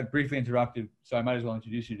 I got briefly interrupted, so I might as well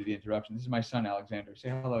introduce you to the interruption. This is my son, Alexander. Say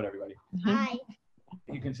hello to everybody. Hi.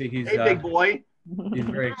 You can see he's hey, big boy. He's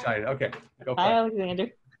very excited. Okay, go for Hi, it. Alexander.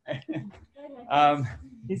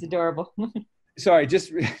 He's adorable. Sorry,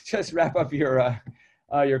 just wrap up your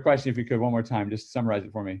question if you could one more time. Just summarize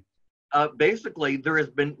it for me. Basically, there has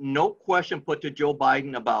been no question put to Joe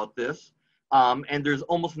Biden about this, and there's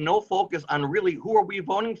almost no focus on really who are we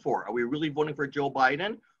voting for. Are we really voting for Joe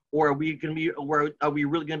Biden, or are we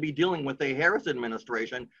really going to be dealing with a Harris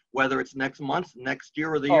administration, whether it's next month, next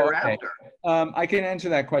year, or the year after? I can answer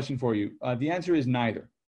that question for you. The answer is neither.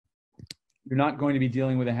 You're not going to be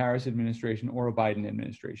dealing with a Harris administration or a Biden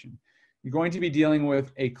administration. You're going to be dealing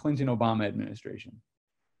with a Clinton-Obama administration.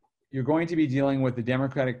 You're going to be dealing with the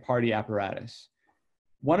Democratic Party apparatus.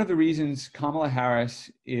 One of the reasons Kamala Harris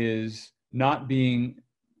is not being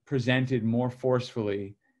presented more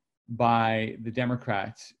forcefully by the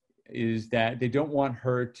Democrats is that they don't want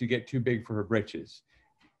her to get too big for her britches.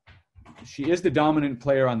 She is the dominant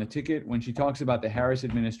player on the ticket. When she talks about the Harris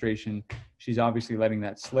administration, she's obviously letting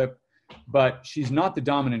that slip, but she's not the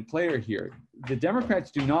dominant player here. The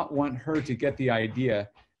Democrats do not want her to get the idea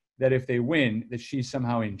that if they win, that she's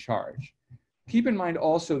somehow in charge. Keep in mind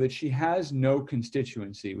also that she has no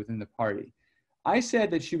constituency within the party. I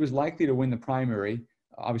said that she was likely to win the primary.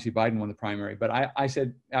 Obviously, Biden won the primary, but I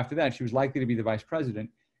said after that she was likely to be the vice president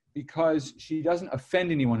because she doesn't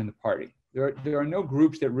offend anyone in the party. There are no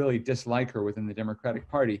groups that really dislike her within the Democratic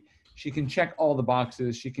Party. She can check all the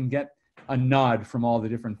boxes. She can get a nod from all the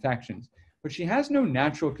different factions, but she has no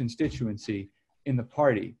natural constituency in the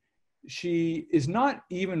party. She is not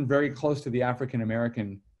even very close to the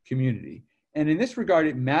African-American community. And in this regard,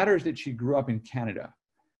 it matters that she grew up in Canada.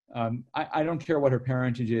 I don't care what her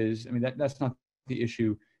parentage is. I mean, that's not the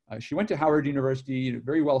issue. She went to Howard University,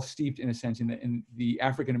 very well steeped in a sense in the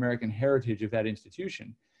African-American heritage of that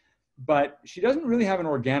institution. But she doesn't really have an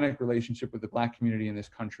organic relationship with the Black community in this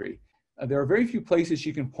country. There are very few places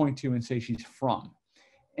she can point to and say she's from.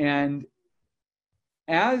 And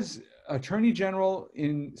as Attorney General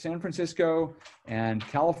in San Francisco and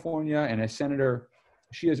California and as senator,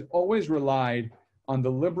 she has always relied on the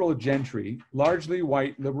liberal gentry, largely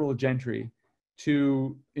white liberal gentry,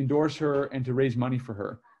 to endorse her and to raise money for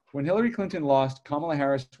her. When Hillary Clinton lost, Kamala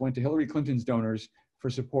Harris went to Hillary Clinton's donors for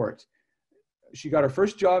support. She got her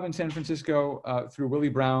first job in San Francisco through Willie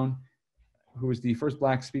Brown, who was the first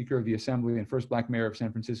Black Speaker of the Assembly and first Black Mayor of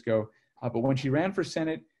San Francisco. But when she ran for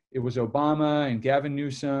Senate, it was Obama and Gavin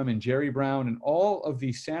Newsom and Jerry Brown and all of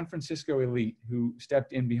the San Francisco elite who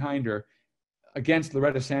stepped in behind her against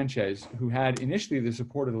Loretta Sanchez, who had initially the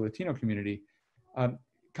support of the Latino community.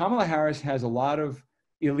 Kamala Harris has a lot of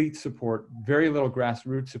elite support, very little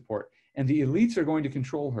grassroots support, and the elites are going to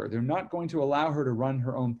control her. They're not going to allow her to run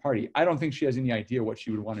her own party. I don't think she has any idea what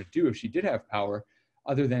she would want to do if she did have power,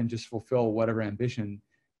 other than just fulfill whatever ambition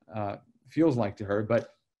feels like to her. But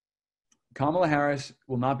Kamala Harris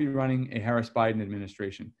will not be running a Harris-Biden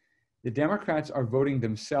administration. The Democrats are voting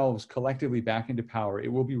themselves collectively back into power.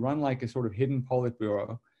 It will be run like a sort of hidden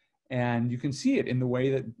Politburo, and you can see it in the way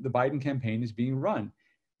that the Biden campaign is being run.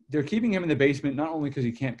 They're keeping him in the basement not only because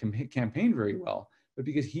he can't campaign very well, but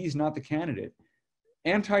because he's not the candidate.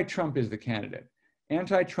 Anti-Trump is the candidate.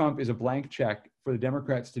 Anti-Trump is a blank check for the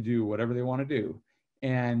Democrats to do whatever they want to do.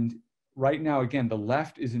 And right now, again, the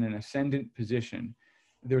left is in an ascendant position.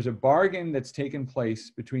 There's a bargain that's taken place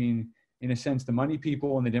between, in a sense, the money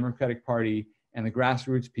people in the Democratic Party and the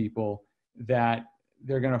grassroots people that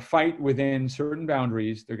they're going to fight within certain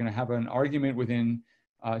boundaries. They're going to have an argument within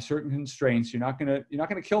certain constraints. You're not going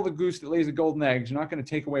to kill the goose that lays the golden eggs. You're not going to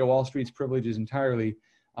take away Wall Street's privileges entirely,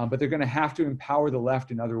 but they're going to have to empower the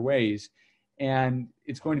left in other ways. And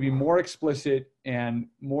it's going to be more explicit and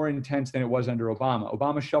more intense than it was under Obama.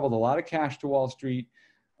 Obama shoveled a lot of cash to Wall Street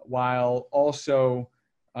while also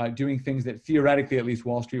doing things that theoretically, at least,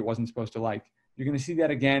 Wall Street wasn't supposed to like. You're going to see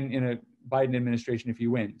that again in a Biden administration if he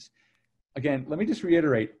wins. Again, let me just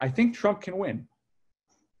reiterate, I think Trump can win.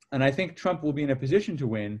 And I think Trump will be in a position to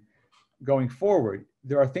win going forward.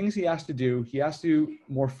 There are things he has to do. He has to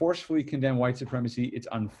more forcefully condemn white supremacy. It's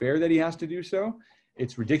unfair that he has to do so.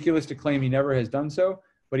 It's ridiculous to claim he never has done so,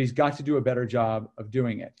 but he's got to do a better job of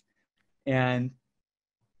doing it. And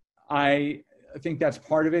I think that's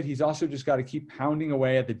part of it. He's also just got to keep pounding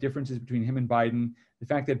away at the differences between him and Biden. The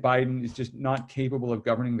fact that Biden is just not capable of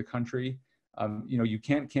governing the country. You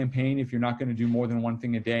can't campaign if you're not going to do more than one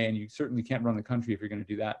thing a day, and you certainly can't run the country if you're going to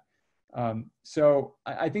do that. So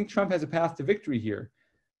I think Trump has a path to victory here.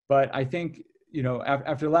 But I think,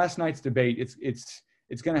 after last night's debate,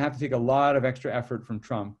 it's going to have to take a lot of extra effort from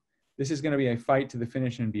Trump. This is going to be a fight to the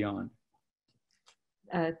finish and beyond.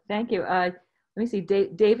 Thank you. Let me see,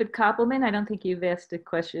 David Koppelman. I don't think you've asked a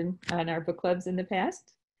question on our book clubs in the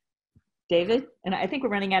past. David, and I think we're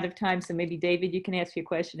running out of time, so maybe David, you can ask your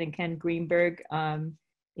question, and Ken Greenberg,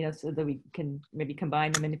 so that we can maybe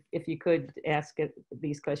combine them. And if you could ask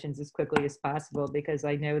these questions as quickly as possible, because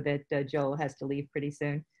I know that Joel has to leave pretty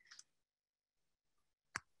soon.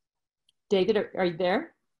 David, are you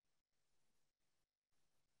there?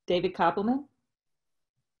 David Koppelman?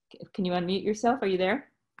 Can you unmute yourself? Are you there?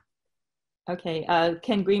 Okay,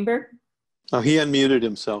 Ken Greenberg? Oh, he unmuted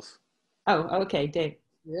himself. Oh, okay, Dave.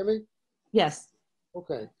 You hear me? Yes.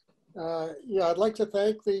 Okay. Yeah, I'd like to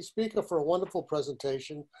thank the speaker for a wonderful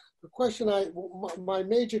presentation. The question my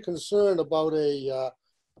major concern about a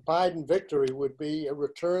Biden victory would be a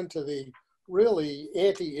return to the really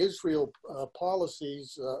anti-Israel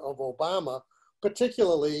policies of Obama,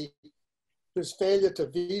 particularly his failure to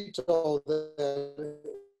veto the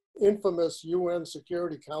infamous UN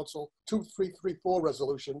Security Council 2334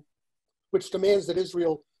 resolution, which demands that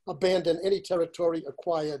Israel abandon any territory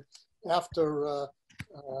acquired after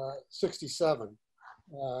 67,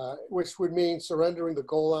 which would mean surrendering the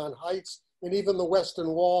Golan Heights and even the Western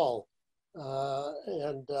Wall.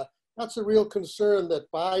 That's a real concern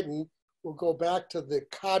that Biden will go back to the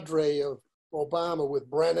cadre of Obama with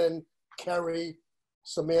Brennan, Kerry,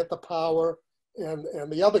 Samantha Power,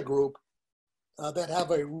 and the other group that have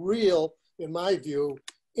a real, in my view,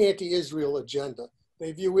 anti-Israel agenda.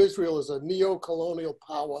 They view Israel as a neo-colonial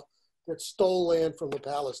power that stole land from the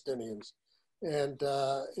Palestinians. And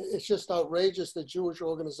it's just outrageous that Jewish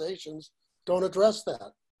organizations don't address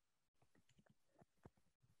that.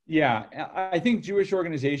 Yeah, I think Jewish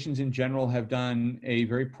organizations in general have done a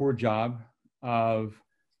very poor job of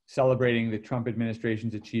celebrating the Trump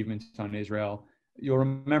administration's achievements on Israel. You'll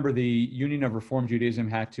remember the Union of Reform Judaism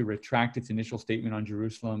had to retract its initial statement on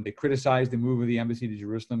Jerusalem. They criticized the move of the embassy to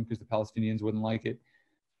Jerusalem because the Palestinians wouldn't like it.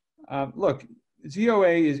 Look,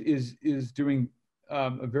 ZOA is doing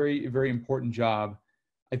a very, very important job.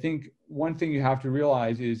 I think one thing you have to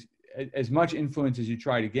realize is as much influence as you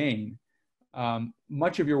try to gain,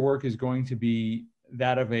 much of your work is going to be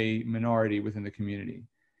that of a minority within the community.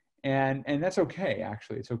 And that's okay,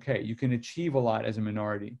 actually. It's okay. You can achieve a lot as a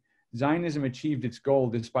minority. Zionism achieved its goal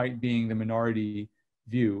despite being the minority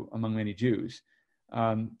view among many Jews.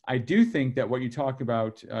 I do think that what you talk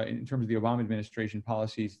about in terms of the Obama administration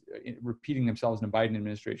policies repeating themselves in the Biden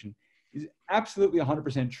administration is absolutely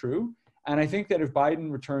 100% true. And I think that if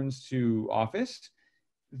Biden returns to office,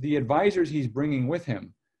 the advisors he's bringing with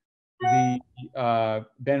him, the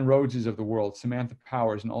Ben Rhodeses of the world, Samantha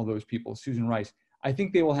Powers and all those people, Susan Rice, I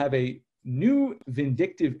think they will have a new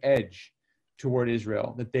vindictive edge toward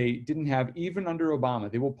Israel that they didn't have even under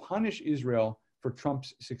Obama. They will punish Israel for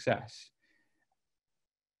Trump's success.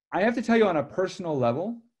 I have to tell you on a personal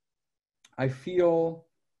level, I feel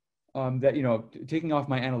that, taking off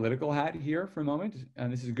my analytical hat here for a moment,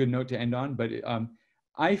 and this is a good note to end on, but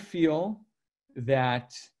I feel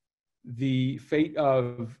that the fate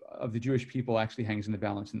of the Jewish people actually hangs in the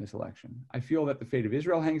balance in this election. I feel that the fate of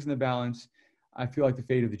Israel hangs in the balance. I feel like the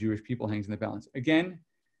fate of the Jewish people hangs in the balance. Again,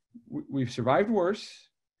 we've survived worse,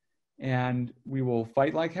 and we will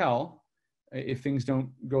fight like hell if things don't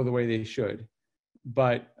go the way they should.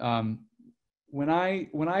 But when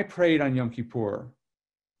I prayed on Yom Kippur,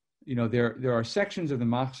 there are sections of the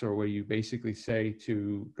Machzor where you basically say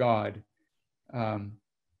to God,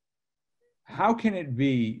 how can it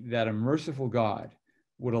be that a merciful God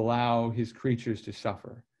would allow his creatures to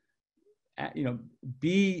suffer. You know,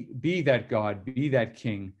 be that God, be that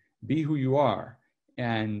king, be who you are,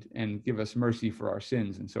 and give us mercy for our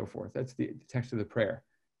sins and so forth. That's the text of the prayer.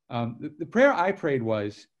 The prayer I prayed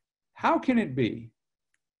was, how can it be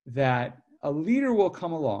that a leader will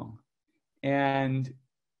come along and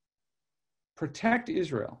protect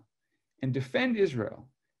Israel and defend Israel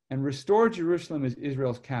and restore Jerusalem as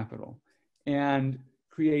Israel's capital and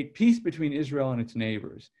create peace between Israel and its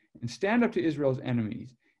neighbors and stand up to Israel's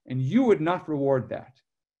enemies, and you would not reward that?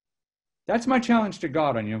 That's my challenge to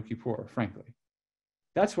God on Yom Kippur, frankly.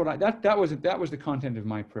 That's what that was the content of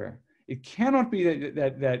my prayer. It cannot be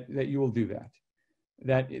that you will do that.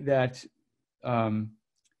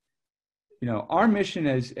 You know, our mission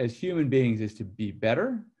as human beings is to be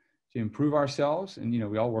better, to improve ourselves, and, you know,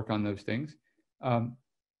 we all work on those things.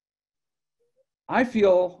 I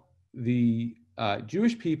feel the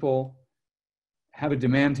Jewish people have a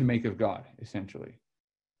demand to make of God, essentially.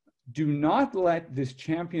 Do not let this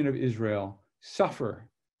champion of Israel suffer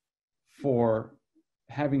for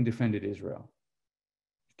having defended Israel.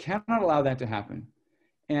 Cannot allow that to happen.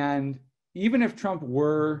 And even if Trump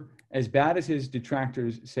were as bad as his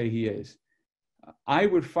detractors say he is, I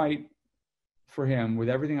would fight for him with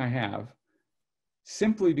everything I have,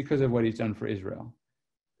 simply because of what he's done for Israel.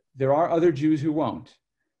 There are other Jews who won't.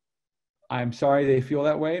 I'm sorry they feel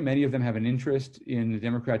that way. Many of them have an interest in the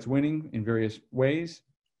Democrats winning in various ways.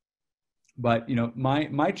 But, you know,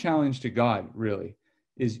 my challenge to God really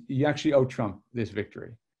is, you actually owe Trump this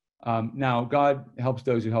victory. Now, God helps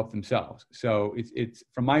those who help themselves. So it's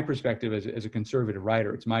from my perspective as a conservative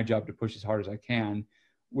writer, it's my job to push as hard as I can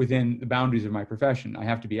within the boundaries of my profession. I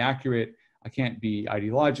have to be accurate. I can't be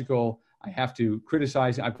ideological. I have to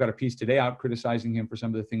criticize. I've got a piece today out criticizing him for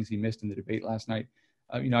some of the things he missed in the debate last night.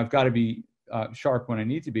 You know, I've got to be sharp when I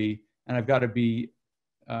need to be, and I've got to be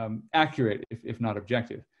accurate, if not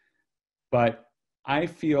objective. But I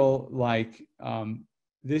feel like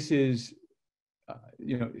this is,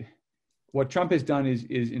 you know, what Trump has done is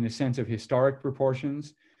in a sense of historic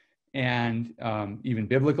proportions, and even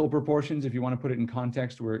biblical proportions, if you want to put it in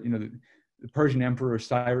context, where, you know, the Persian Emperor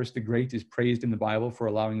Cyrus the Great is praised in the Bible for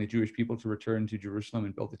allowing the Jewish people to return to Jerusalem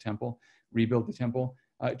and build the temple, rebuild the temple.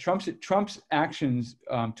 Trump's actions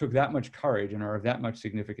took that much courage and are of that much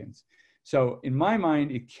significance. So in my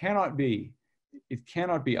mind, it cannot be.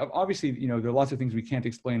 Obviously, you know, there are lots of things we can't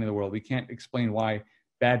explain in the world. We can't explain why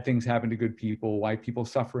bad things happen to good people, why people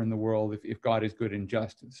suffer in the world if God is good and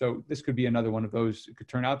just. So this could be another one of those. It could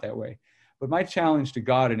turn out that way. But my challenge to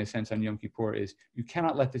God, in a sense, on Yom Kippur is, you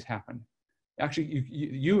cannot let this happen. Actually,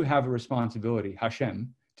 you have a responsibility,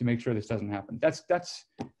 Hashem, to make sure this doesn't happen. That's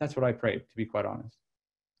what I pray, to be quite honest.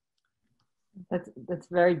 That's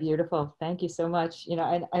very beautiful. Thank you so much. You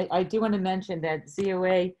know, and I do want to mention that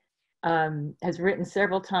ZOA has written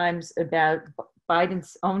several times about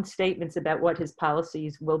Biden's own statements about what his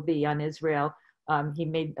policies will be on Israel. He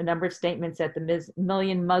made a number of statements at the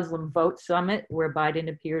Million Muslim Vote Summit, where Biden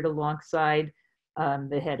appeared alongside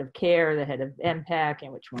the head of CARE, the head of MPAC,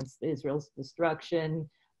 and which wants Israel's destruction,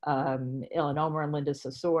 Ilhan Omar and Linda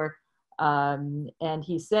Sarsour. And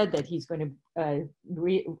he said that he's going to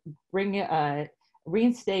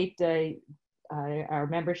reinstate our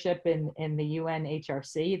membership in the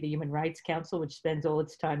UNHRC, the Human Rights Council, which spends all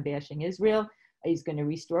its time bashing Israel. He's going to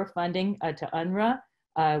restore funding to UNRWA,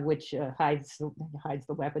 which hides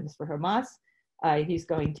the weapons for Hamas. He's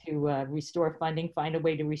going to restore funding, find a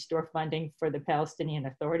way to restore funding for the Palestinian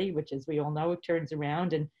Authority, which, as we all know, turns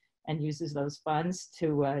around and uses those funds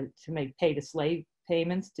to make pay-to-slave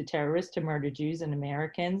payments to terrorists to murder Jews and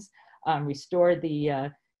Americans. Restore the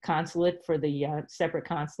consulate for the separate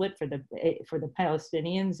consulate for the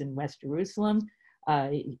Palestinians in West Jerusalem.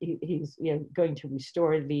 He's going to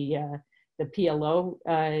restore the PLO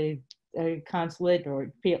consulate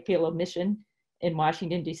or PLO mission in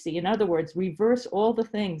Washington, D.C. In other words, reverse all the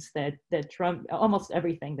things that Trump, almost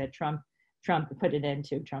everything that Trump put an end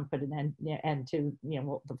to. Trump put an end to, you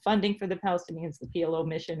know, the funding for the Palestinians, the PLO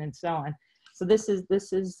mission, and so on. So this is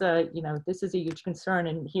a huge concern.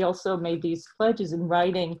 And he also made these pledges in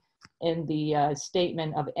writing in the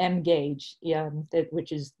statement of Engage,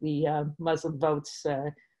 which is the Muslim Votes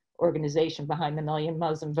organization behind the Million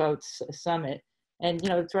Muslim Votes Summit. And, you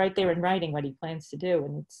know, it's right there in writing what he plans to do.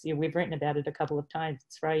 And it's, you know, we've written about it a couple of times.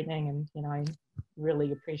 It's frightening. And, you know, I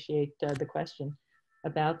really appreciate the question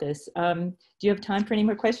about this. Do you have time for any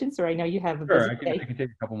more questions? Or I know you have a busy day. I can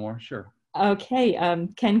take a couple more, sure. Okay,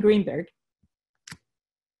 Ken Greenberg.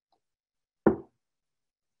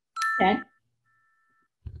 Ken?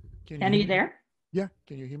 Ken, are you there? Yeah,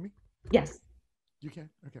 can you hear me? Yes. You can?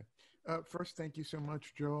 Okay. First, thank you so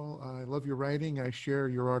much, Joel. I love your writing. I share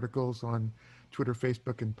your articles on Twitter,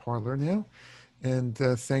 Facebook, and Parler now. And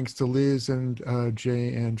thanks to Liz and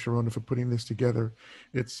Jay and Sharona for putting this together.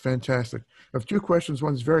 It's fantastic. I have two questions.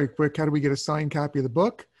 One's very quick. How do we get a signed copy of the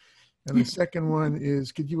book? And the second one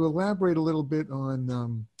is, could you elaborate a little bit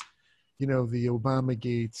on, you know, the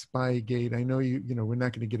Obamagate, Spygate? I know we're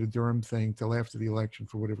not going to get a Durham thing till after the election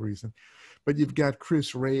for whatever reason. But you've got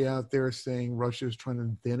Chris Wray out there saying Russia is trying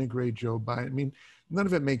to denigrate Joe Biden. I mean, none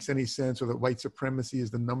of it makes any sense, or that white supremacy is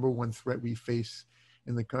the #1 threat we face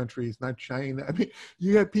in the country. It's not China. I mean,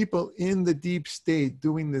 you got people in the deep state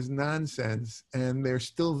doing this nonsense, and they're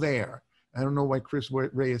still there. I don't know why Chris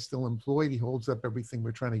Wray is still employed. He holds up everything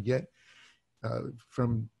we're trying to get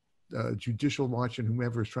from Judicial Watch and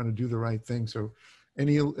whomever is trying to do the right thing. So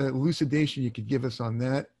any elucidation you could give us on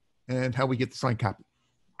that and how we get the signed copy?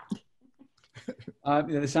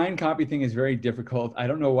 The signed copy thing is very difficult. I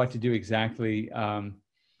don't know what to do exactly.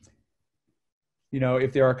 You know,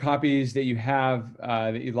 if there are copies that you have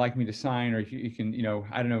that you'd like me to sign, or if you can, you know,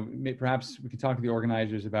 I don't know, perhaps we could talk to the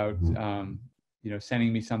organizers about, you know,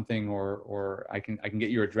 sending me something, or I can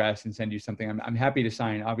get your address and send you something. I'm happy to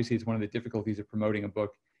sign. Obviously, it's one of the difficulties of promoting a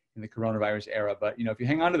book in the coronavirus era. But you know, if you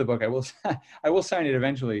hang on to the book, I will sign it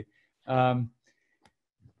eventually. What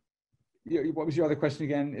was your other question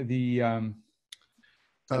again?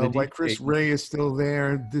 Why Chris Wray is still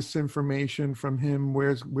there, disinformation from him, where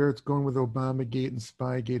it's going with Obamagate and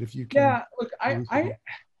Spygate, if you can. Yeah, look,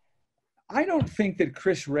 I don't think that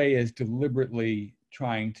Chris Wray is deliberately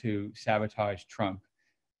trying to sabotage Trump.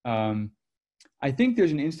 I think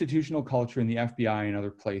there's an institutional culture in the FBI and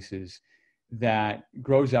other places that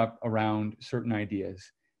grows up around certain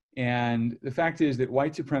ideas. And the fact is that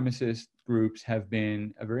white supremacist groups have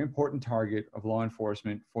been a very important target of law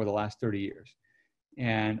enforcement for the last 30 years.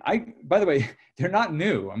 And by the way, they're not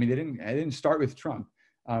new. I mean, I didn't start with Trump.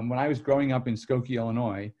 When I was growing up in Skokie,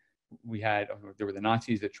 Illinois, there were the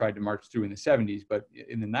Nazis that tried to march through in the 70s, but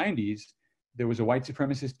in the 90s, there was a white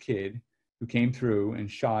supremacist kid who came through and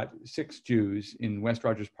shot 6 Jews in West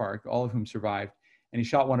Rogers Park, all of whom survived. And he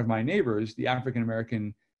shot one of my neighbors, the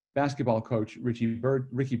African-American basketball coach, Ricky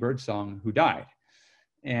Birdsong, who died.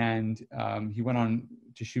 And he went on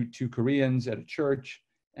to shoot 2 Koreans at a church,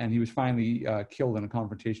 and he was finally killed in a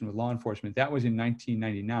confrontation with law enforcement. That was in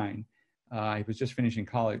 1999. He was just finishing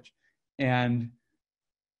college. And,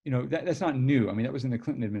 you know, that's not new. I mean, that was in the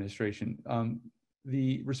Clinton administration.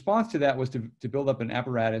 The response to that was to build up an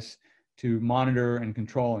apparatus to monitor and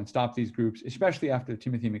control and stop these groups, especially after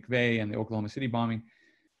Timothy McVeigh and the Oklahoma City bombing.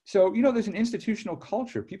 So, you know, there's an institutional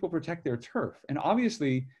culture. People protect their turf. And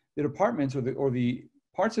obviously, the departments or the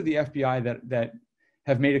parts of the FBI that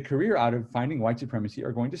have made a career out of finding white supremacy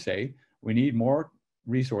are going to say, we need more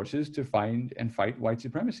resources to find and fight white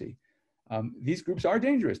supremacy. These groups are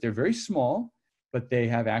dangerous. They're very small, but they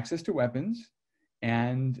have access to weapons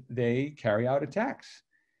and they carry out attacks.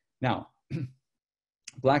 Now,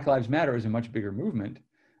 Black Lives Matter is a much bigger movement.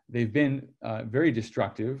 They've been very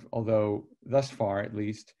destructive, although thus far, at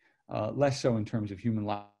least, less so in terms of human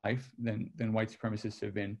life than white supremacists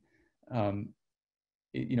have been.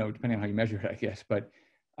 You know, depending on how you measure it, I guess. But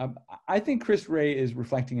I think Chris Wray is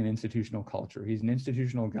reflecting an institutional culture. He's an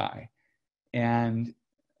institutional guy. And,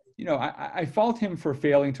 you know, I fault him for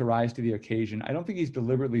failing to rise to the occasion. I don't think he's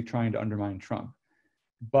deliberately trying to undermine Trump.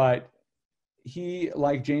 But he,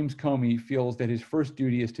 like James Comey, feels that his first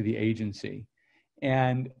duty is to the agency.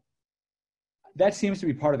 And that seems to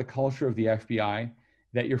be part of the culture of the FBI,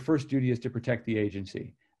 that your first duty is to protect the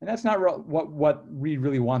agency. And that's not what we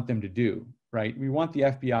really want them to do. Right? We want the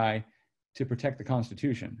FBI to protect the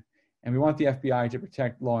Constitution, and we want the FBI to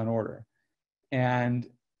protect law and order. And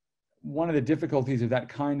one of the difficulties of that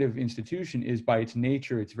kind of institution is, by its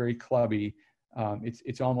nature, it's very clubby.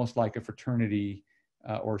 It's almost like a fraternity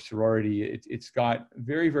or sorority. It's got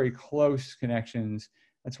very, very close connections.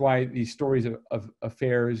 That's why these stories of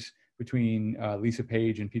affairs between Lisa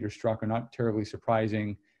Page and Peter Strzok are not terribly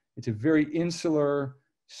surprising. It's a very insular,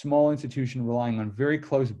 small institution relying on very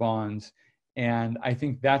close bonds. And I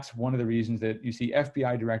think that's one of the reasons that you see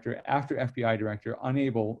FBI director after FBI director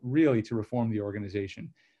unable really to reform the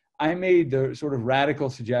organization. I made the sort of radical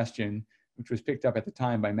suggestion, which was picked up at the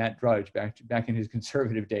time by Matt Drudge back in his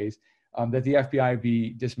conservative days, that the FBI be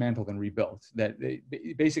dismantled and rebuilt. That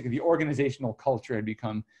basically the organizational culture had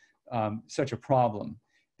become such a problem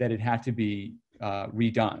that it had to be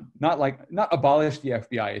redone. Not abolish the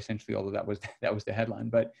FBI essentially, although that was the headline.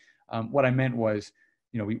 But what I meant was,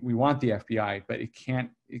 you know, we want the FBI, but it can't,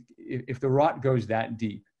 if the rot goes that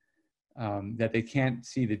deep, that they can't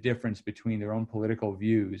see the difference between their own political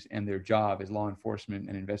views and their job as law enforcement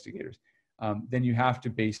and investigators, then you have to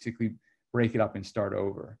basically break it up and start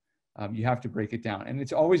over. You have to break it down. And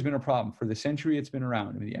it's always been a problem. For the century it's been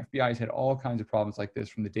around. I mean, the FBI has had all kinds of problems like this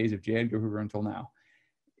from the days of J. Edgar Hoover until now.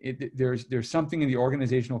 There's something in the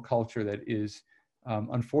organizational culture that is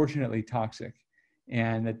unfortunately toxic.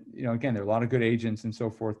 And that, you know, again, there are a lot of good agents and so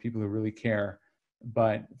forth, people who really care.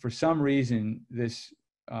 But for some reason, this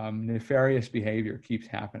nefarious behavior keeps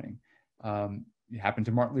happening. It happened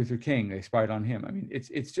to Martin Luther King. They spied on him. I mean,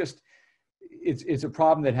 it's a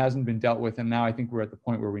problem that hasn't been dealt with. And now I think we're at the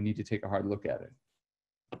point where we need to take a hard look at it.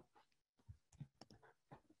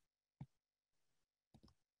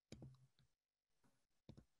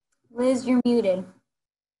 Liz, you're muted.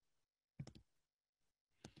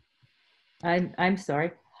 I'm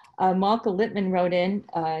sorry. Malka Littman wrote in.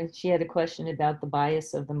 She had a question about the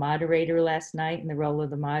bias of the moderator last night and the role of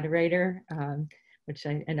the moderator, which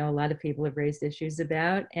I know a lot of people have raised issues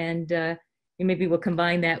about. And maybe we'll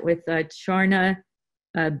combine that with Charna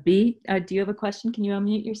B. Do you have a question? Can you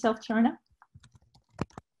unmute yourself, Charna?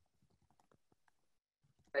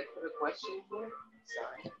 I put a question here?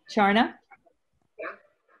 Sorry. Charna?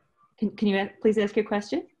 Can you please ask your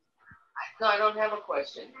question? No, I don't have a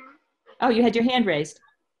question. Oh, you had your hand raised.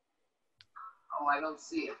 Oh, I don't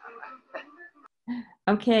see it.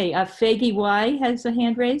 Okay, Faggy Y has a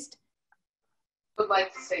hand raised. I would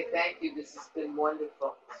like to say thank you. This has been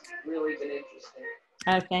wonderful. It's really been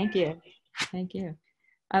interesting. Thank you. Thank you.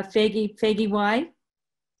 Faggy Y?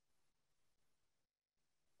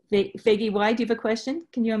 Faggy Y, do you have a question?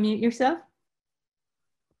 Can you unmute yourself?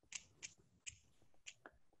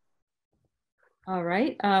 All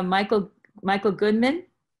right, Michael Goodman.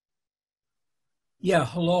 Yeah,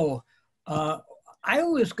 hello. I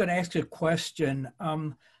was going to ask you a question.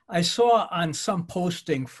 I saw on some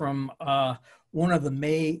posting from one of the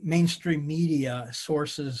mainstream media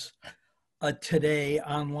sources today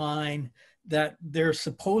online that there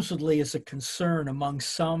supposedly is a concern among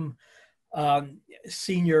some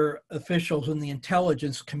senior officials in the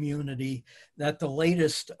intelligence community that the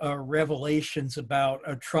latest revelations about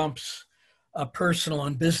Trump's personal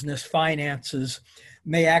and business finances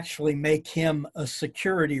may actually make him a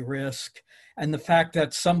security risk. And the fact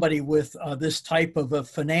that somebody with this type of a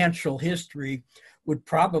financial history would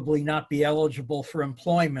probably not be eligible for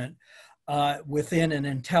employment within an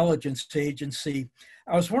intelligence agency.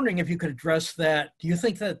 I was wondering if you could address that. Do you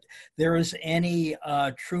think that there is any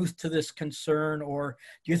truth to this concern, or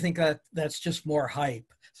do you think that that's just more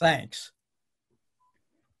hype? Thanks.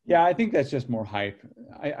 Yeah, I think that's just more hype.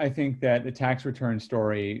 I think that the tax return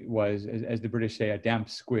story was, as the British say, a damp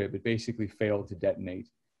squib. It basically failed to detonate.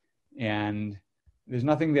 And there's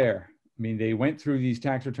nothing there. I mean, they went through these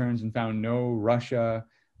tax returns and found no Russia,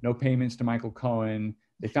 no payments to Michael Cohen.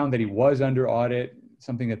 They found that he was under audit,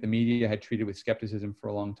 something that the media had treated with skepticism for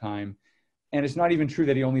a long time. And it's not even true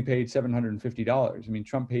that he only paid $750. I mean,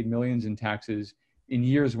 Trump paid millions in taxes in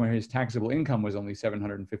years when his taxable income was only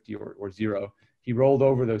 $750 or zero. He rolled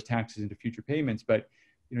over those taxes into future payments, but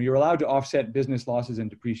you're allowed to offset business losses and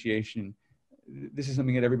depreciation. This is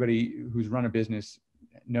something that everybody who's run a business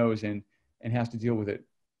knows and has to deal with it.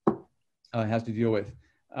 I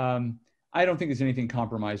don't think there's anything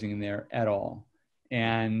compromising in there at all.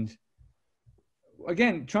 And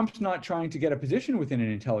again, Trump's not trying to get a position within an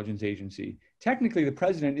intelligence agency. Technically, the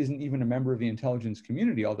president isn't even a member of the intelligence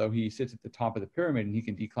community, although he sits at the top of the pyramid and he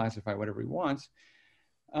can declassify whatever he wants.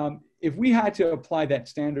 If we had to apply that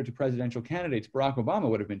standard to presidential candidates, Barack Obama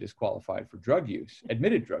would have been disqualified for drug use,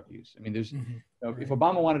 admitted drug use. I mean, if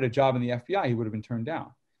Obama wanted a job in the FBI, he would have been turned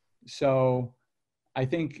down. So I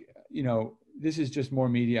think, this is just more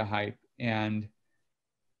media hype. And,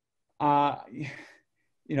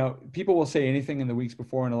 people will say anything in the weeks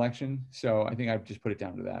before an election. So I think I've just put it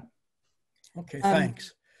down to that. Okay,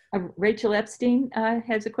 thanks. Rachel Epstein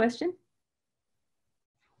has a question.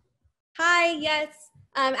 Hi, yes.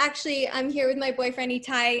 Actually, I'm here with my boyfriend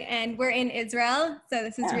Itai, and we're in Israel. So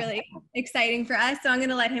this is really exciting for us. So I'm going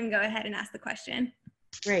to let him go ahead and ask the question.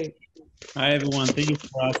 Great. Hi, everyone. Thank you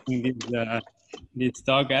for asking this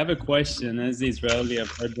talk. I have a question. As Israeli,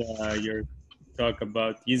 I've heard your talk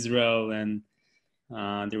about Israel and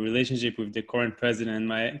the relationship with the current president.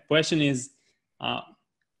 My question is,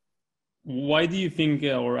 why do you think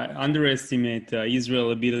or underestimate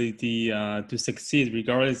Israel's ability to succeed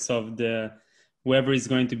regardless of whoever is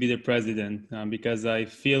going to be the president? Because I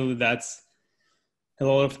feel that's a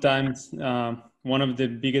lot of times one of the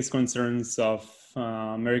biggest concerns of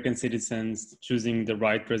American citizens choosing the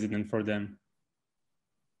right president for them.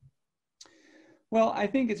 Well, I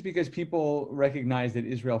think it's because people recognize that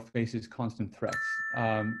Israel faces constant threats.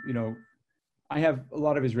 You know, I have a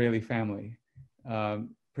lot of Israeli family,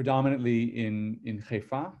 predominantly in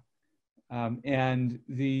Haifa, and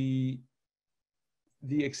the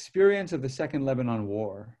experience of the Second Lebanon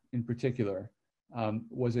War, in particular,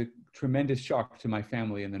 was a tremendous shock to my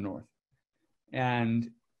family in the north.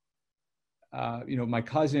 And you know, my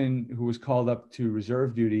cousin, who was called up to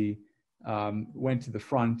reserve duty, went to the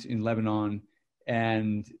front in Lebanon,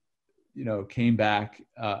 and you know, came back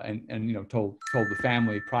and you know, told the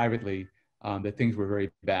family privately that things were very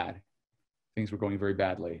bad, things were going very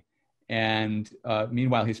badly. And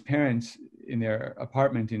meanwhile, his parents, in their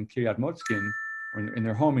apartment in Kiryat Motzkin, or in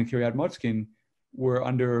their home in Kiryat Motzkin, were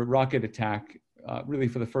under rocket attack, really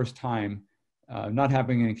for the first time, not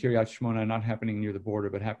happening in Kiryat Shmona, not happening near the border,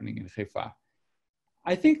 but happening in Haifa.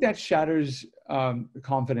 I think that shatters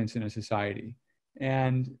confidence in a society.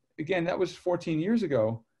 And again, that was 14 years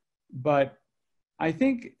ago, but I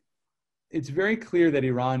think it's very clear that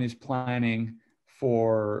Iran is planning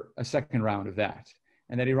for a second round of that,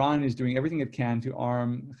 and that Iran is doing everything it can to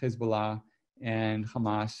arm Hezbollah and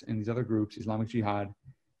Hamas and these other groups, Islamic Jihad,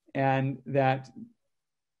 and that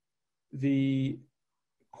the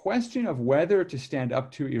question of whether to stand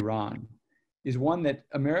up to Iran is one that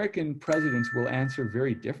American presidents will answer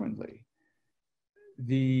very differently.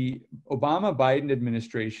 The Obama-Biden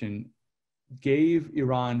administration gave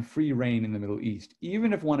Iran free rein in the Middle East,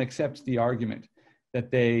 even if one accepts the argument that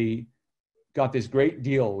they got this great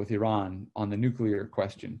deal with Iran on the nuclear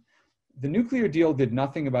question. The nuclear deal did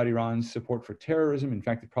nothing about Iran's support for terrorism. In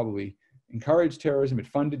fact, it probably encouraged terrorism. It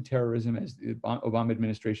funded terrorism, as the Obama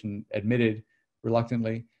administration admitted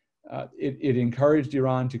reluctantly. It encouraged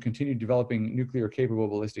Iran to continue developing nuclear-capable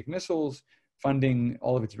ballistic missiles, funding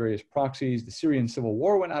all of its various proxies. The Syrian civil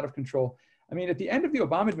war went out of control. I mean, at the end of the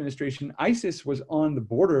Obama administration, ISIS was on the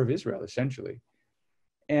border of Israel, essentially.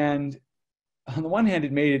 And on the one hand,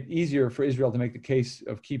 it made it easier for Israel to make the case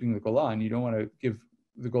of keeping the Golan. You don't want to give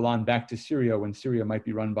the Golan back to Syria when Syria might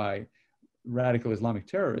be run by radical Islamic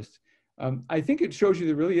terrorists. I think it shows you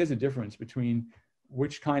there really is a difference between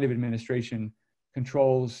which kind of administration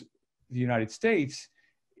controls the United States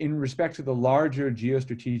in respect to the larger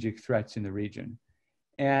geostrategic threats in the region.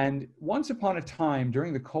 And once upon a time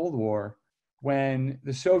during the Cold War, when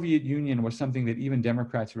the Soviet Union was something that even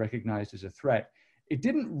Democrats recognized as a threat, it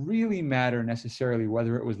didn't really matter necessarily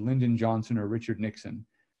whether it was Lyndon Johnson or Richard Nixon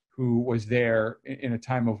who was there in a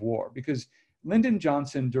time of war, because Lyndon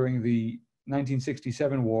Johnson during the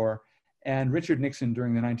 1967 war and Richard Nixon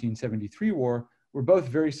during the 1973 war were both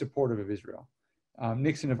very supportive of Israel.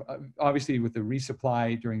 Nixon, obviously with the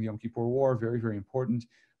resupply during the Yom Kippur War, very, very important.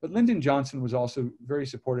 But Lyndon Johnson was also very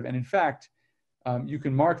supportive. And in fact, you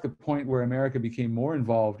can mark the point where America became more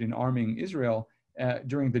involved in arming Israel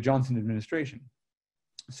during the Johnson administration.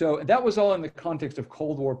 So that was all in the context of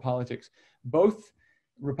Cold War politics. Both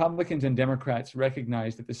Republicans and Democrats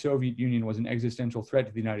recognized that the Soviet Union was an existential threat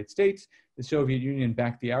to the United States. The Soviet Union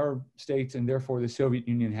backed the Arab states, and therefore the Soviet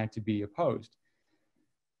Union had to be opposed.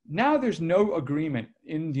 Now there's no agreement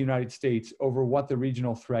in the United States over what the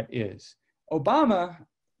regional threat is. Obama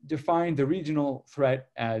defined the regional threat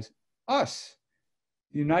as us.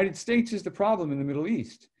 The United States is the problem in the Middle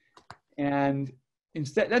East. And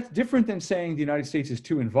instead, that's different than saying the United States is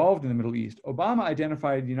too involved in the Middle East. Obama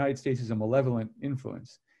identified the United States as a malevolent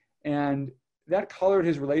influence. And that colored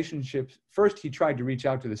his relationships. First, he tried to reach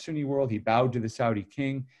out to the Sunni world. He bowed to the Saudi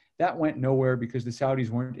king. That went nowhere because the Saudis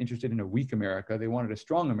weren't interested in a weak America. They wanted a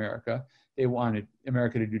strong America. They wanted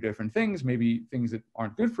America to do different things, maybe things that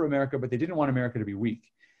aren't good for America, but they didn't want America to be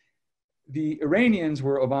weak. The Iranians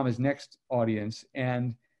were Obama's next audience,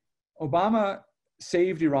 and Obama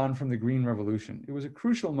saved Iran from the Green Revolution. It was a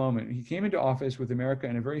crucial moment. He came into office with America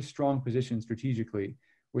in a very strong position strategically,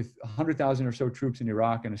 with 100,000 or so troops in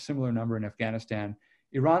Iraq and a similar number in Afghanistan.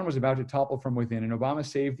 Iran was about to topple from within, and Obama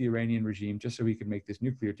saved the Iranian regime just so he could make this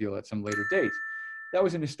nuclear deal at some later date. That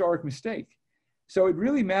was an historic mistake. So it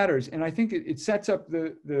really matters, and I think it sets up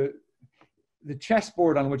the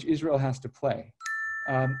chessboard on which Israel has to play.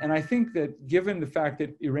 And I think that given the fact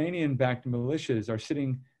that Iranian-backed militias are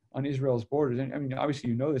sitting on Israel's borders, and I mean, obviously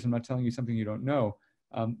you know this, I'm not telling you something you don't know.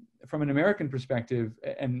 From an American perspective,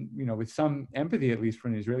 and with some empathy, at least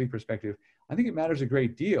from an Israeli perspective, I think it matters a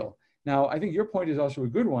great deal. Now, I think your point is also a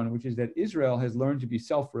good one, which is that Israel has learned to be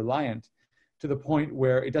self-reliant to the point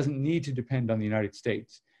where it doesn't need to depend on the United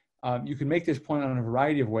States. You can make this point on a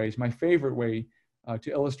variety of ways. My favorite way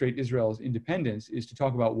to illustrate Israel's independence is to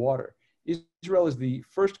talk about water. Israel is the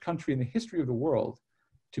first country in the history of the world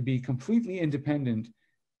to be completely independent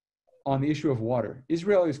on the issue of water.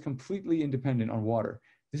 Israel is completely independent on water.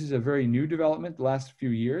 This is a very new development the last few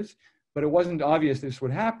years, but it wasn't obvious this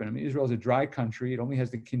would happen. I mean, Israel is a dry country. It only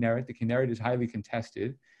has the Kinneret. The Kinneret is highly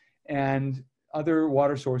contested, and other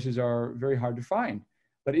water sources are very hard to find.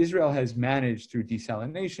 But Israel has managed through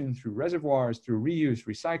desalination, through reservoirs, through reuse,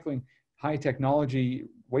 recycling, high technology,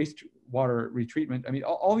 wastewater retreatment. I mean,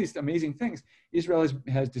 all these amazing things. Israel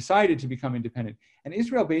has decided to become independent. And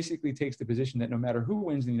Israel basically takes the position that no matter who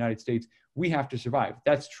wins in the United States, we have to survive.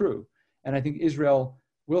 That's true. And I think Israel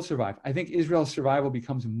will survive. I think Israel's survival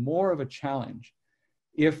becomes more of a challenge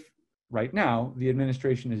if right now the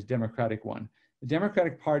administration is a Democratic one. The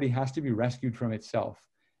Democratic Party has to be rescued from itself.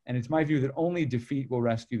 And it's my view that only defeat will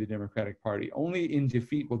rescue the Democratic Party. Only in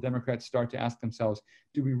defeat will Democrats start to ask themselves,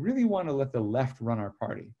 do we really want to let the left run our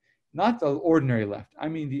party? Not the ordinary left, I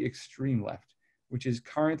mean the extreme left, which is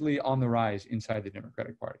currently on the rise inside the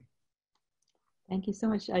Democratic Party. Thank you so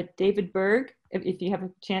much. David Berg, if you have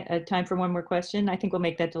a time for one more question, I think we'll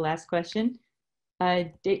make that the last question.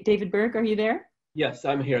 David Berg, are you there? Yes,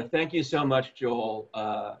 I'm here. Thank you so much, Joel.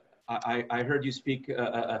 I heard you speak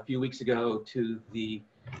a few weeks ago to the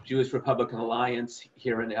Jewish Republican Alliance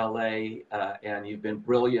here in LA, and you've been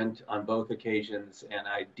brilliant on both occasions, and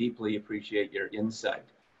I deeply appreciate your insight.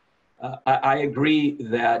 I agree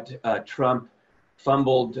that Trump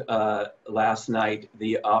fumbled last night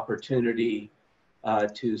the opportunity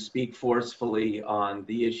to speak forcefully on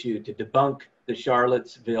the issue, to debunk the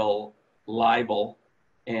Charlottesville libel,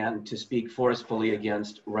 and to speak forcefully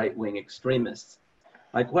against right-wing extremists.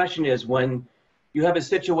 My question is, when you have a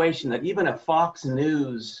situation that even a Fox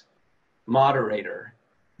News moderator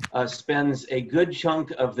spends a good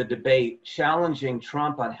chunk of the debate challenging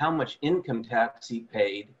Trump on how much income tax he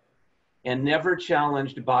paid and never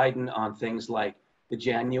challenged Biden on things like the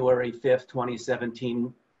January 5th,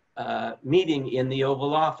 2017 meeting in the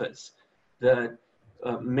Oval Office, the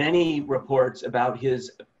many reports about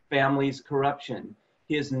his family's corruption,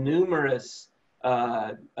 his numerous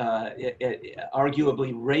arguably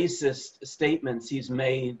racist statements he's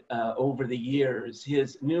made over the years,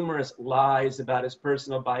 his numerous lies about his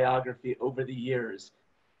personal biography over the years.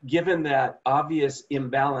 Given that obvious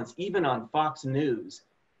imbalance, even on Fox News,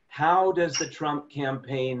 how does the Trump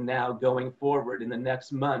campaign now going forward in the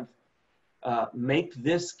next month make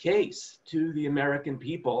this case to the American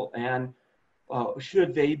people? And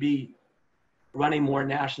should they be running more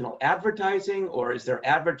national advertising, or is there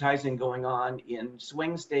advertising going on in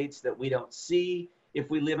swing states that we don't see if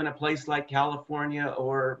we live in a place like California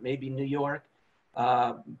or maybe New York?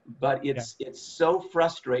 But it's so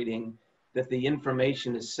frustrating that the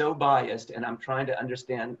information is so biased, and I'm trying to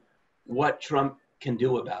understand what Trump can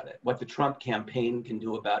do about it, what the Trump campaign can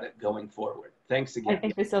do about it going forward. Thanks again. I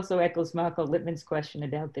think this also echoes Michael Littman's question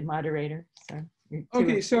about the moderator. So.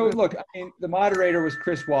 Okay, so look, I mean, the moderator was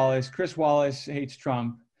Chris Wallace. Chris Wallace hates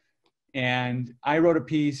Trump, and I wrote a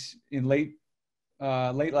piece in late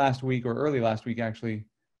last week, or early last week actually,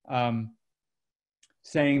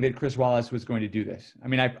 saying that Chris Wallace was going to do this. I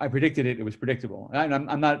mean, I predicted it; it was predictable. And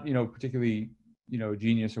I'm not, particularly, a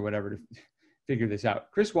genius or whatever to figure this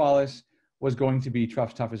out. Chris Wallace was going to be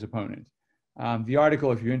Trump's toughest opponent. The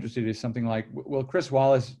article, if you're interested, is something like, "Will Chris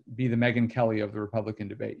Wallace be the Megyn Kelly of the Republican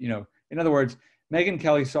debate?" In other words, Megyn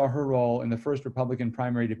Kelly saw her role in the first Republican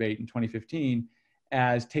primary debate in 2015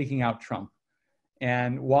 as taking out Trump.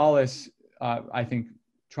 And Wallace, I think,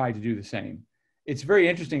 tried to do the same. It's very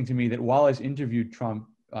interesting to me that Wallace interviewed Trump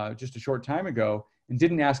just a short time ago and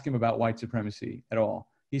didn't ask him about white supremacy at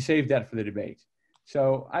all. He saved that for the debate.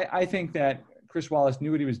 So I think that Chris Wallace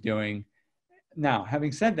knew what he was doing. Now,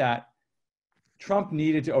 having said that, Trump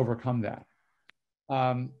needed to overcome that.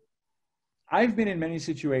 I've been in many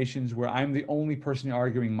situations where I'm the only person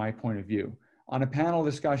arguing my point of view. On a panel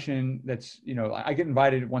discussion that's, I get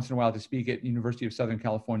invited once in a while to speak at University of Southern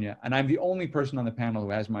California, and I'm the only person on the panel who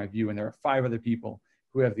has my view, and there are 5 other people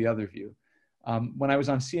who have the other view. When I was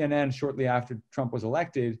on CNN shortly after Trump was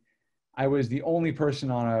elected, I was the only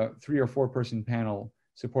person on a 3 or 4 person panel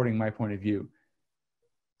supporting my point of view.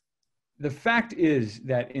 The fact is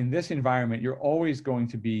that in this environment, you're always going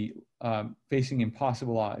to be facing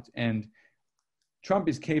impossible odds, and Trump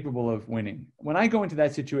is capable of winning. When I go into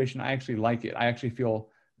that situation, I actually like it. I actually feel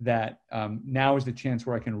that now is the chance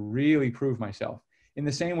where I can really prove myself, in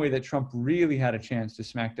the same way that Trump really had a chance to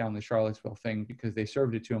smack down the Charlottesville thing because they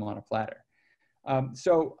served it to him on a platter.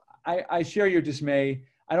 So I share your dismay.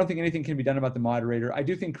 I don't think anything can be done about the moderator. I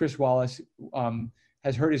do think Chris Wallace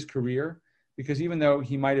has hurt his career, because even though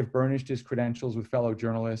he might have burnished his credentials with fellow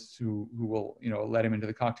journalists who will let him into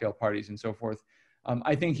the cocktail parties and so forth,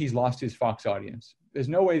 I think he's lost his Fox audience. there's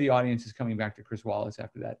no way the audience is coming back to Chris Wallace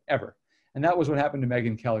after that, ever. And that was what happened to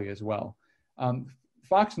Megyn Kelly as well.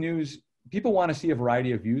 Fox News, people want to see a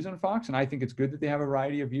variety of views on Fox, and I think it's good that they have a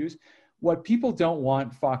variety of views. What people don't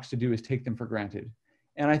want Fox to do is take them for granted.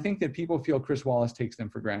 And I think that people feel Chris Wallace takes them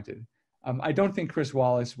for granted. I don't think Chris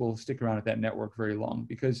Wallace will stick around at that network very long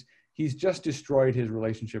because he's just destroyed his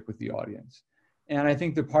relationship with the audience. And I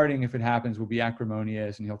think the parting, if it happens, will be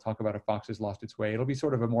acrimonious, and he'll talk about if Fox has lost its way. It'll be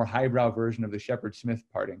sort of a more highbrow version of the Shepard Smith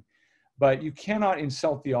parting. But you cannot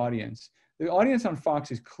insult the audience. The audience on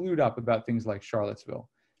Fox is clued up about things like Charlottesville.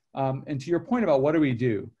 And to your point about what do we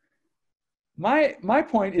do? My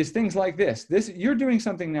point is things like this. You're doing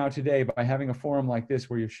something now today by having a forum like this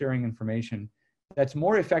where you're sharing information that's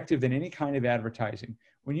more effective than any kind of advertising.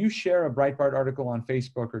 When you share a Breitbart article on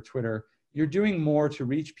Facebook or Twitter, you're doing more to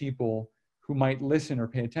reach people who might listen or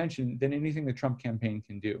pay attention than anything the Trump campaign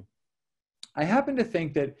can do. I happen to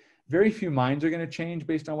think that very few minds are going to change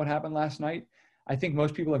based on what happened last night. I think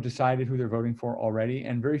most people have decided who they're voting for already,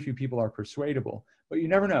 and very few people are persuadable, but you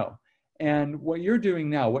never know. And what you're doing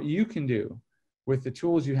now, what you can do with the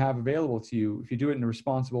tools you have available to you, if you do it in a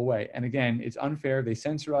responsible way. And again, it's unfair. They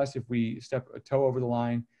censor us if we step a toe over the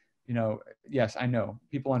line. You know, yes, I know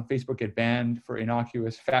people on Facebook get banned for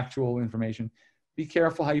innocuous, factual information. Be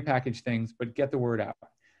careful how you package things, but get the word out.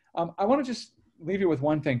 I want to just leave you with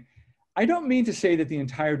one thing. I don't mean to say that the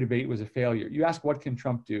entire debate was a failure. You ask, what can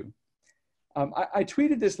Trump do? I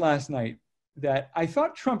tweeted this last night that I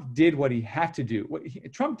thought Trump did what he had to do.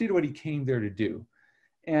 Trump did what he came there to do.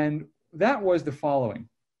 And that was the following.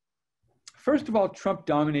 First of all, Trump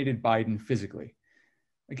dominated Biden physically.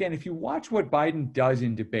 Again, if you watch what Biden does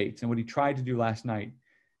in debates and what he tried to do last night,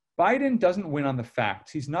 Biden doesn't win on the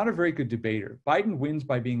facts. He's not a very good debater. Biden wins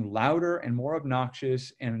by being louder and more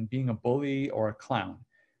obnoxious and being a bully or a clown.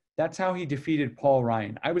 That's how he defeated Paul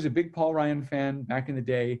Ryan. I was a big Paul Ryan fan back in the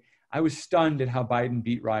day. I was stunned at how Biden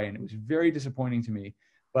beat Ryan. It was very disappointing to me.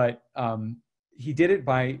 But he did it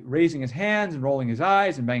by raising his hands and rolling his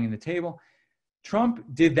eyes and banging the table. Trump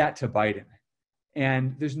did that to Biden.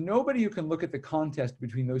 And there's nobody who can look at the contest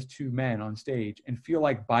between those two men on stage and feel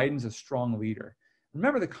like Biden's a strong leader.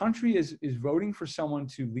 Remember, the country is voting for someone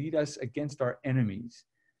to lead us against our enemies.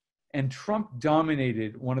 And Trump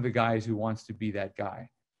dominated one of the guys who wants to be that guy.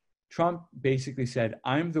 Trump basically said,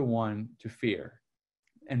 I'm the one to fear.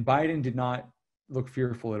 And Biden did not look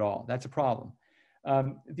fearful at all. That's a problem.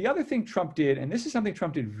 The other thing Trump did, and this is something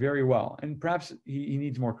Trump did very well, and perhaps he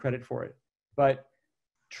needs more credit for it, but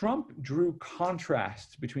Trump drew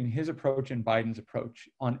contrasts between his approach and Biden's approach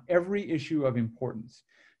on every issue of importance.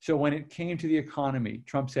 So when it came to the economy,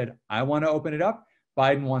 Trump said, I want to open it up.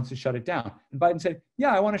 Biden wants to shut it down. And Biden said,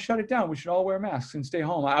 yeah, I want to shut it down. We should all wear masks and stay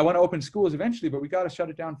home. I want to open schools eventually, but we got to shut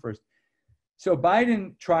it down first. So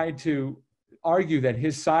Biden tried to argue that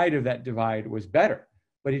his side of that divide was better,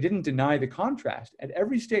 but he didn't deny the contrast. At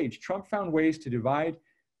every stage, Trump found ways to divide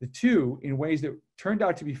the two in ways that turned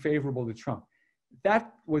out to be favorable to Trump.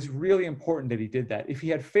 That was really important that he did that. If he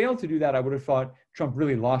had failed to do that, I would have thought Trump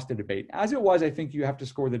really lost the debate. As it was, I think you have to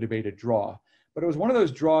score the debate a draw. But it was one of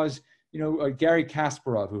those draws, you know, Garry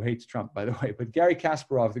Kasparov, who hates Trump, by the way, but Garry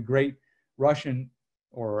Kasparov, the great Russian,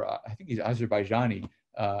 or I think he's Azerbaijani,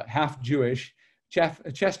 half Jewish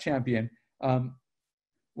chess champion,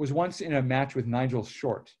 was once in a match with Nigel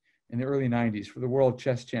Short in the early 90s for the World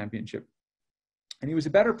Chess Championship. And he was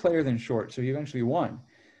a better player than Short, so he eventually won.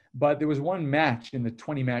 But there was one match in the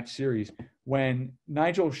 20-match series when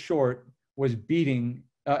Nigel Short was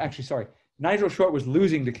Nigel Short was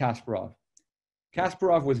losing to Kasparov.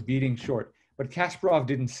 Kasparov was beating Short, but Kasparov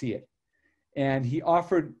didn't see it. And he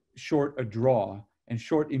offered Short a draw, and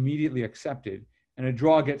Short immediately accepted. And a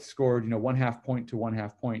draw gets scored, 1/2 point to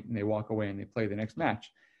 1/2 point, and they walk away and they play the next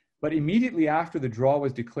match. But immediately after the draw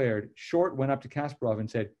was declared, Short went up to Kasparov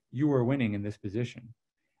and said, you were winning in this position.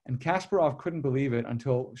 And Kasparov couldn't believe it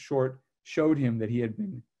until Short showed him that he had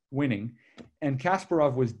been winning. And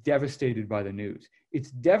Kasparov was devastated by the news.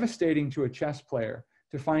 It's devastating to a chess player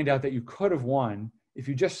to find out that you could have won if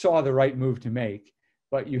you just saw the right move to make,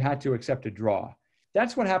 but you had to accept a draw.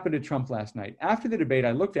 That's what happened to Trump last night. After the debate,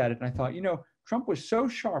 I looked at it and I thought, Trump was so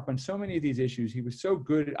sharp on so many of these issues. He was so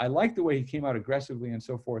good. I liked the way he came out aggressively and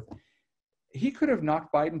so forth. He could have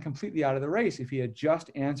knocked Biden completely out of the race if he had just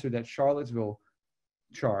answered that Charlottesville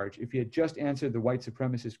charge, if he had just answered the white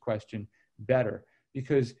supremacist question better,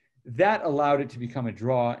 because that allowed it to become a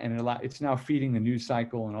draw, and it's now feeding the news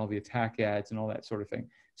cycle and all the attack ads and all that sort of thing.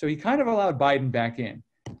 So he kind of allowed Biden back in.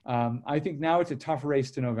 I think now it's a tough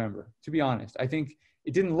race to November, to be honest. I think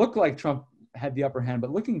it didn't look like Trump had the upper hand,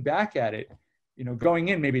 but looking back at it, going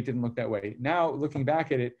in, maybe it didn't look that way. Now, looking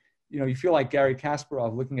back at it, you feel like Gary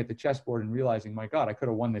Kasparov looking at the chessboard and realizing, my God, I could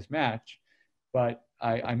have won this match, but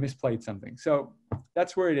I misplayed something. So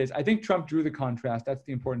that's where it is. I think Trump drew the contrast. That's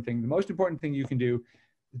the important thing. The most important thing you can do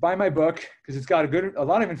is buy my book, because it's got a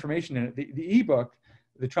lot of information in it. The ebook,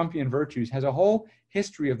 The Trumpian Virtues, has a whole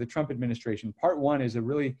history of the Trump administration. Part 1 is a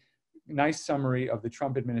really nice summary of the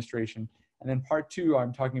Trump administration. And then part 2,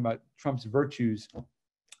 I'm talking about Trump's virtues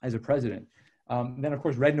as a president. Then, of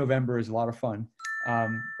course, Red November is a lot of fun.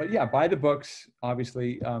 But yeah, buy the books,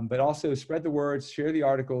 obviously, but also spread the word, share the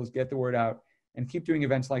articles, get the word out, and keep doing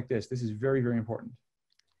events like this. This is very, very important.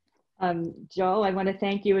 Joel, I want to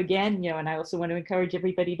thank you again, and I also want to encourage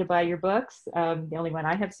everybody to buy your books. The only one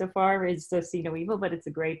I have so far is See No Evil, but it's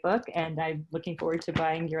a great book, and I'm looking forward to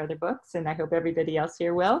buying your other books, and I hope everybody else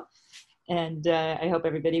here will. And I hope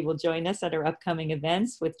everybody will join us at our upcoming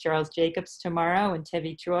events with Charles Jacobs tomorrow and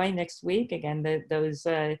Tevi Troy next week. Again,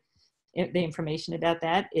 the information about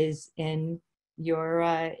that is in your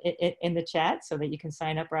in the chat, so that you can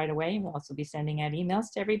sign up right away. We'll also be sending out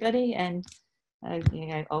emails to everybody. And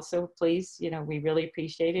also, please, we really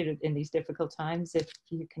appreciate it in these difficult times if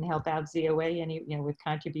you can help out ZOA and with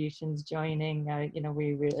contributions, joining.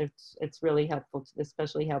 It's really helpful,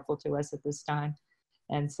 especially helpful to us at this time,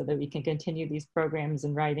 and so that we can continue these programs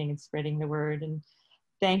and writing and spreading the word. And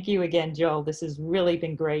thank you again, Joel. This has really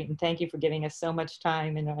been great, and thank you for giving us so much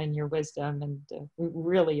time and your wisdom, and we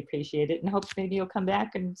really appreciate it. And hope maybe you'll come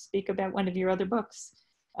back and speak about one of your other books.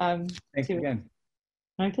 Thanks again.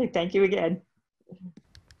 Okay, thank you again.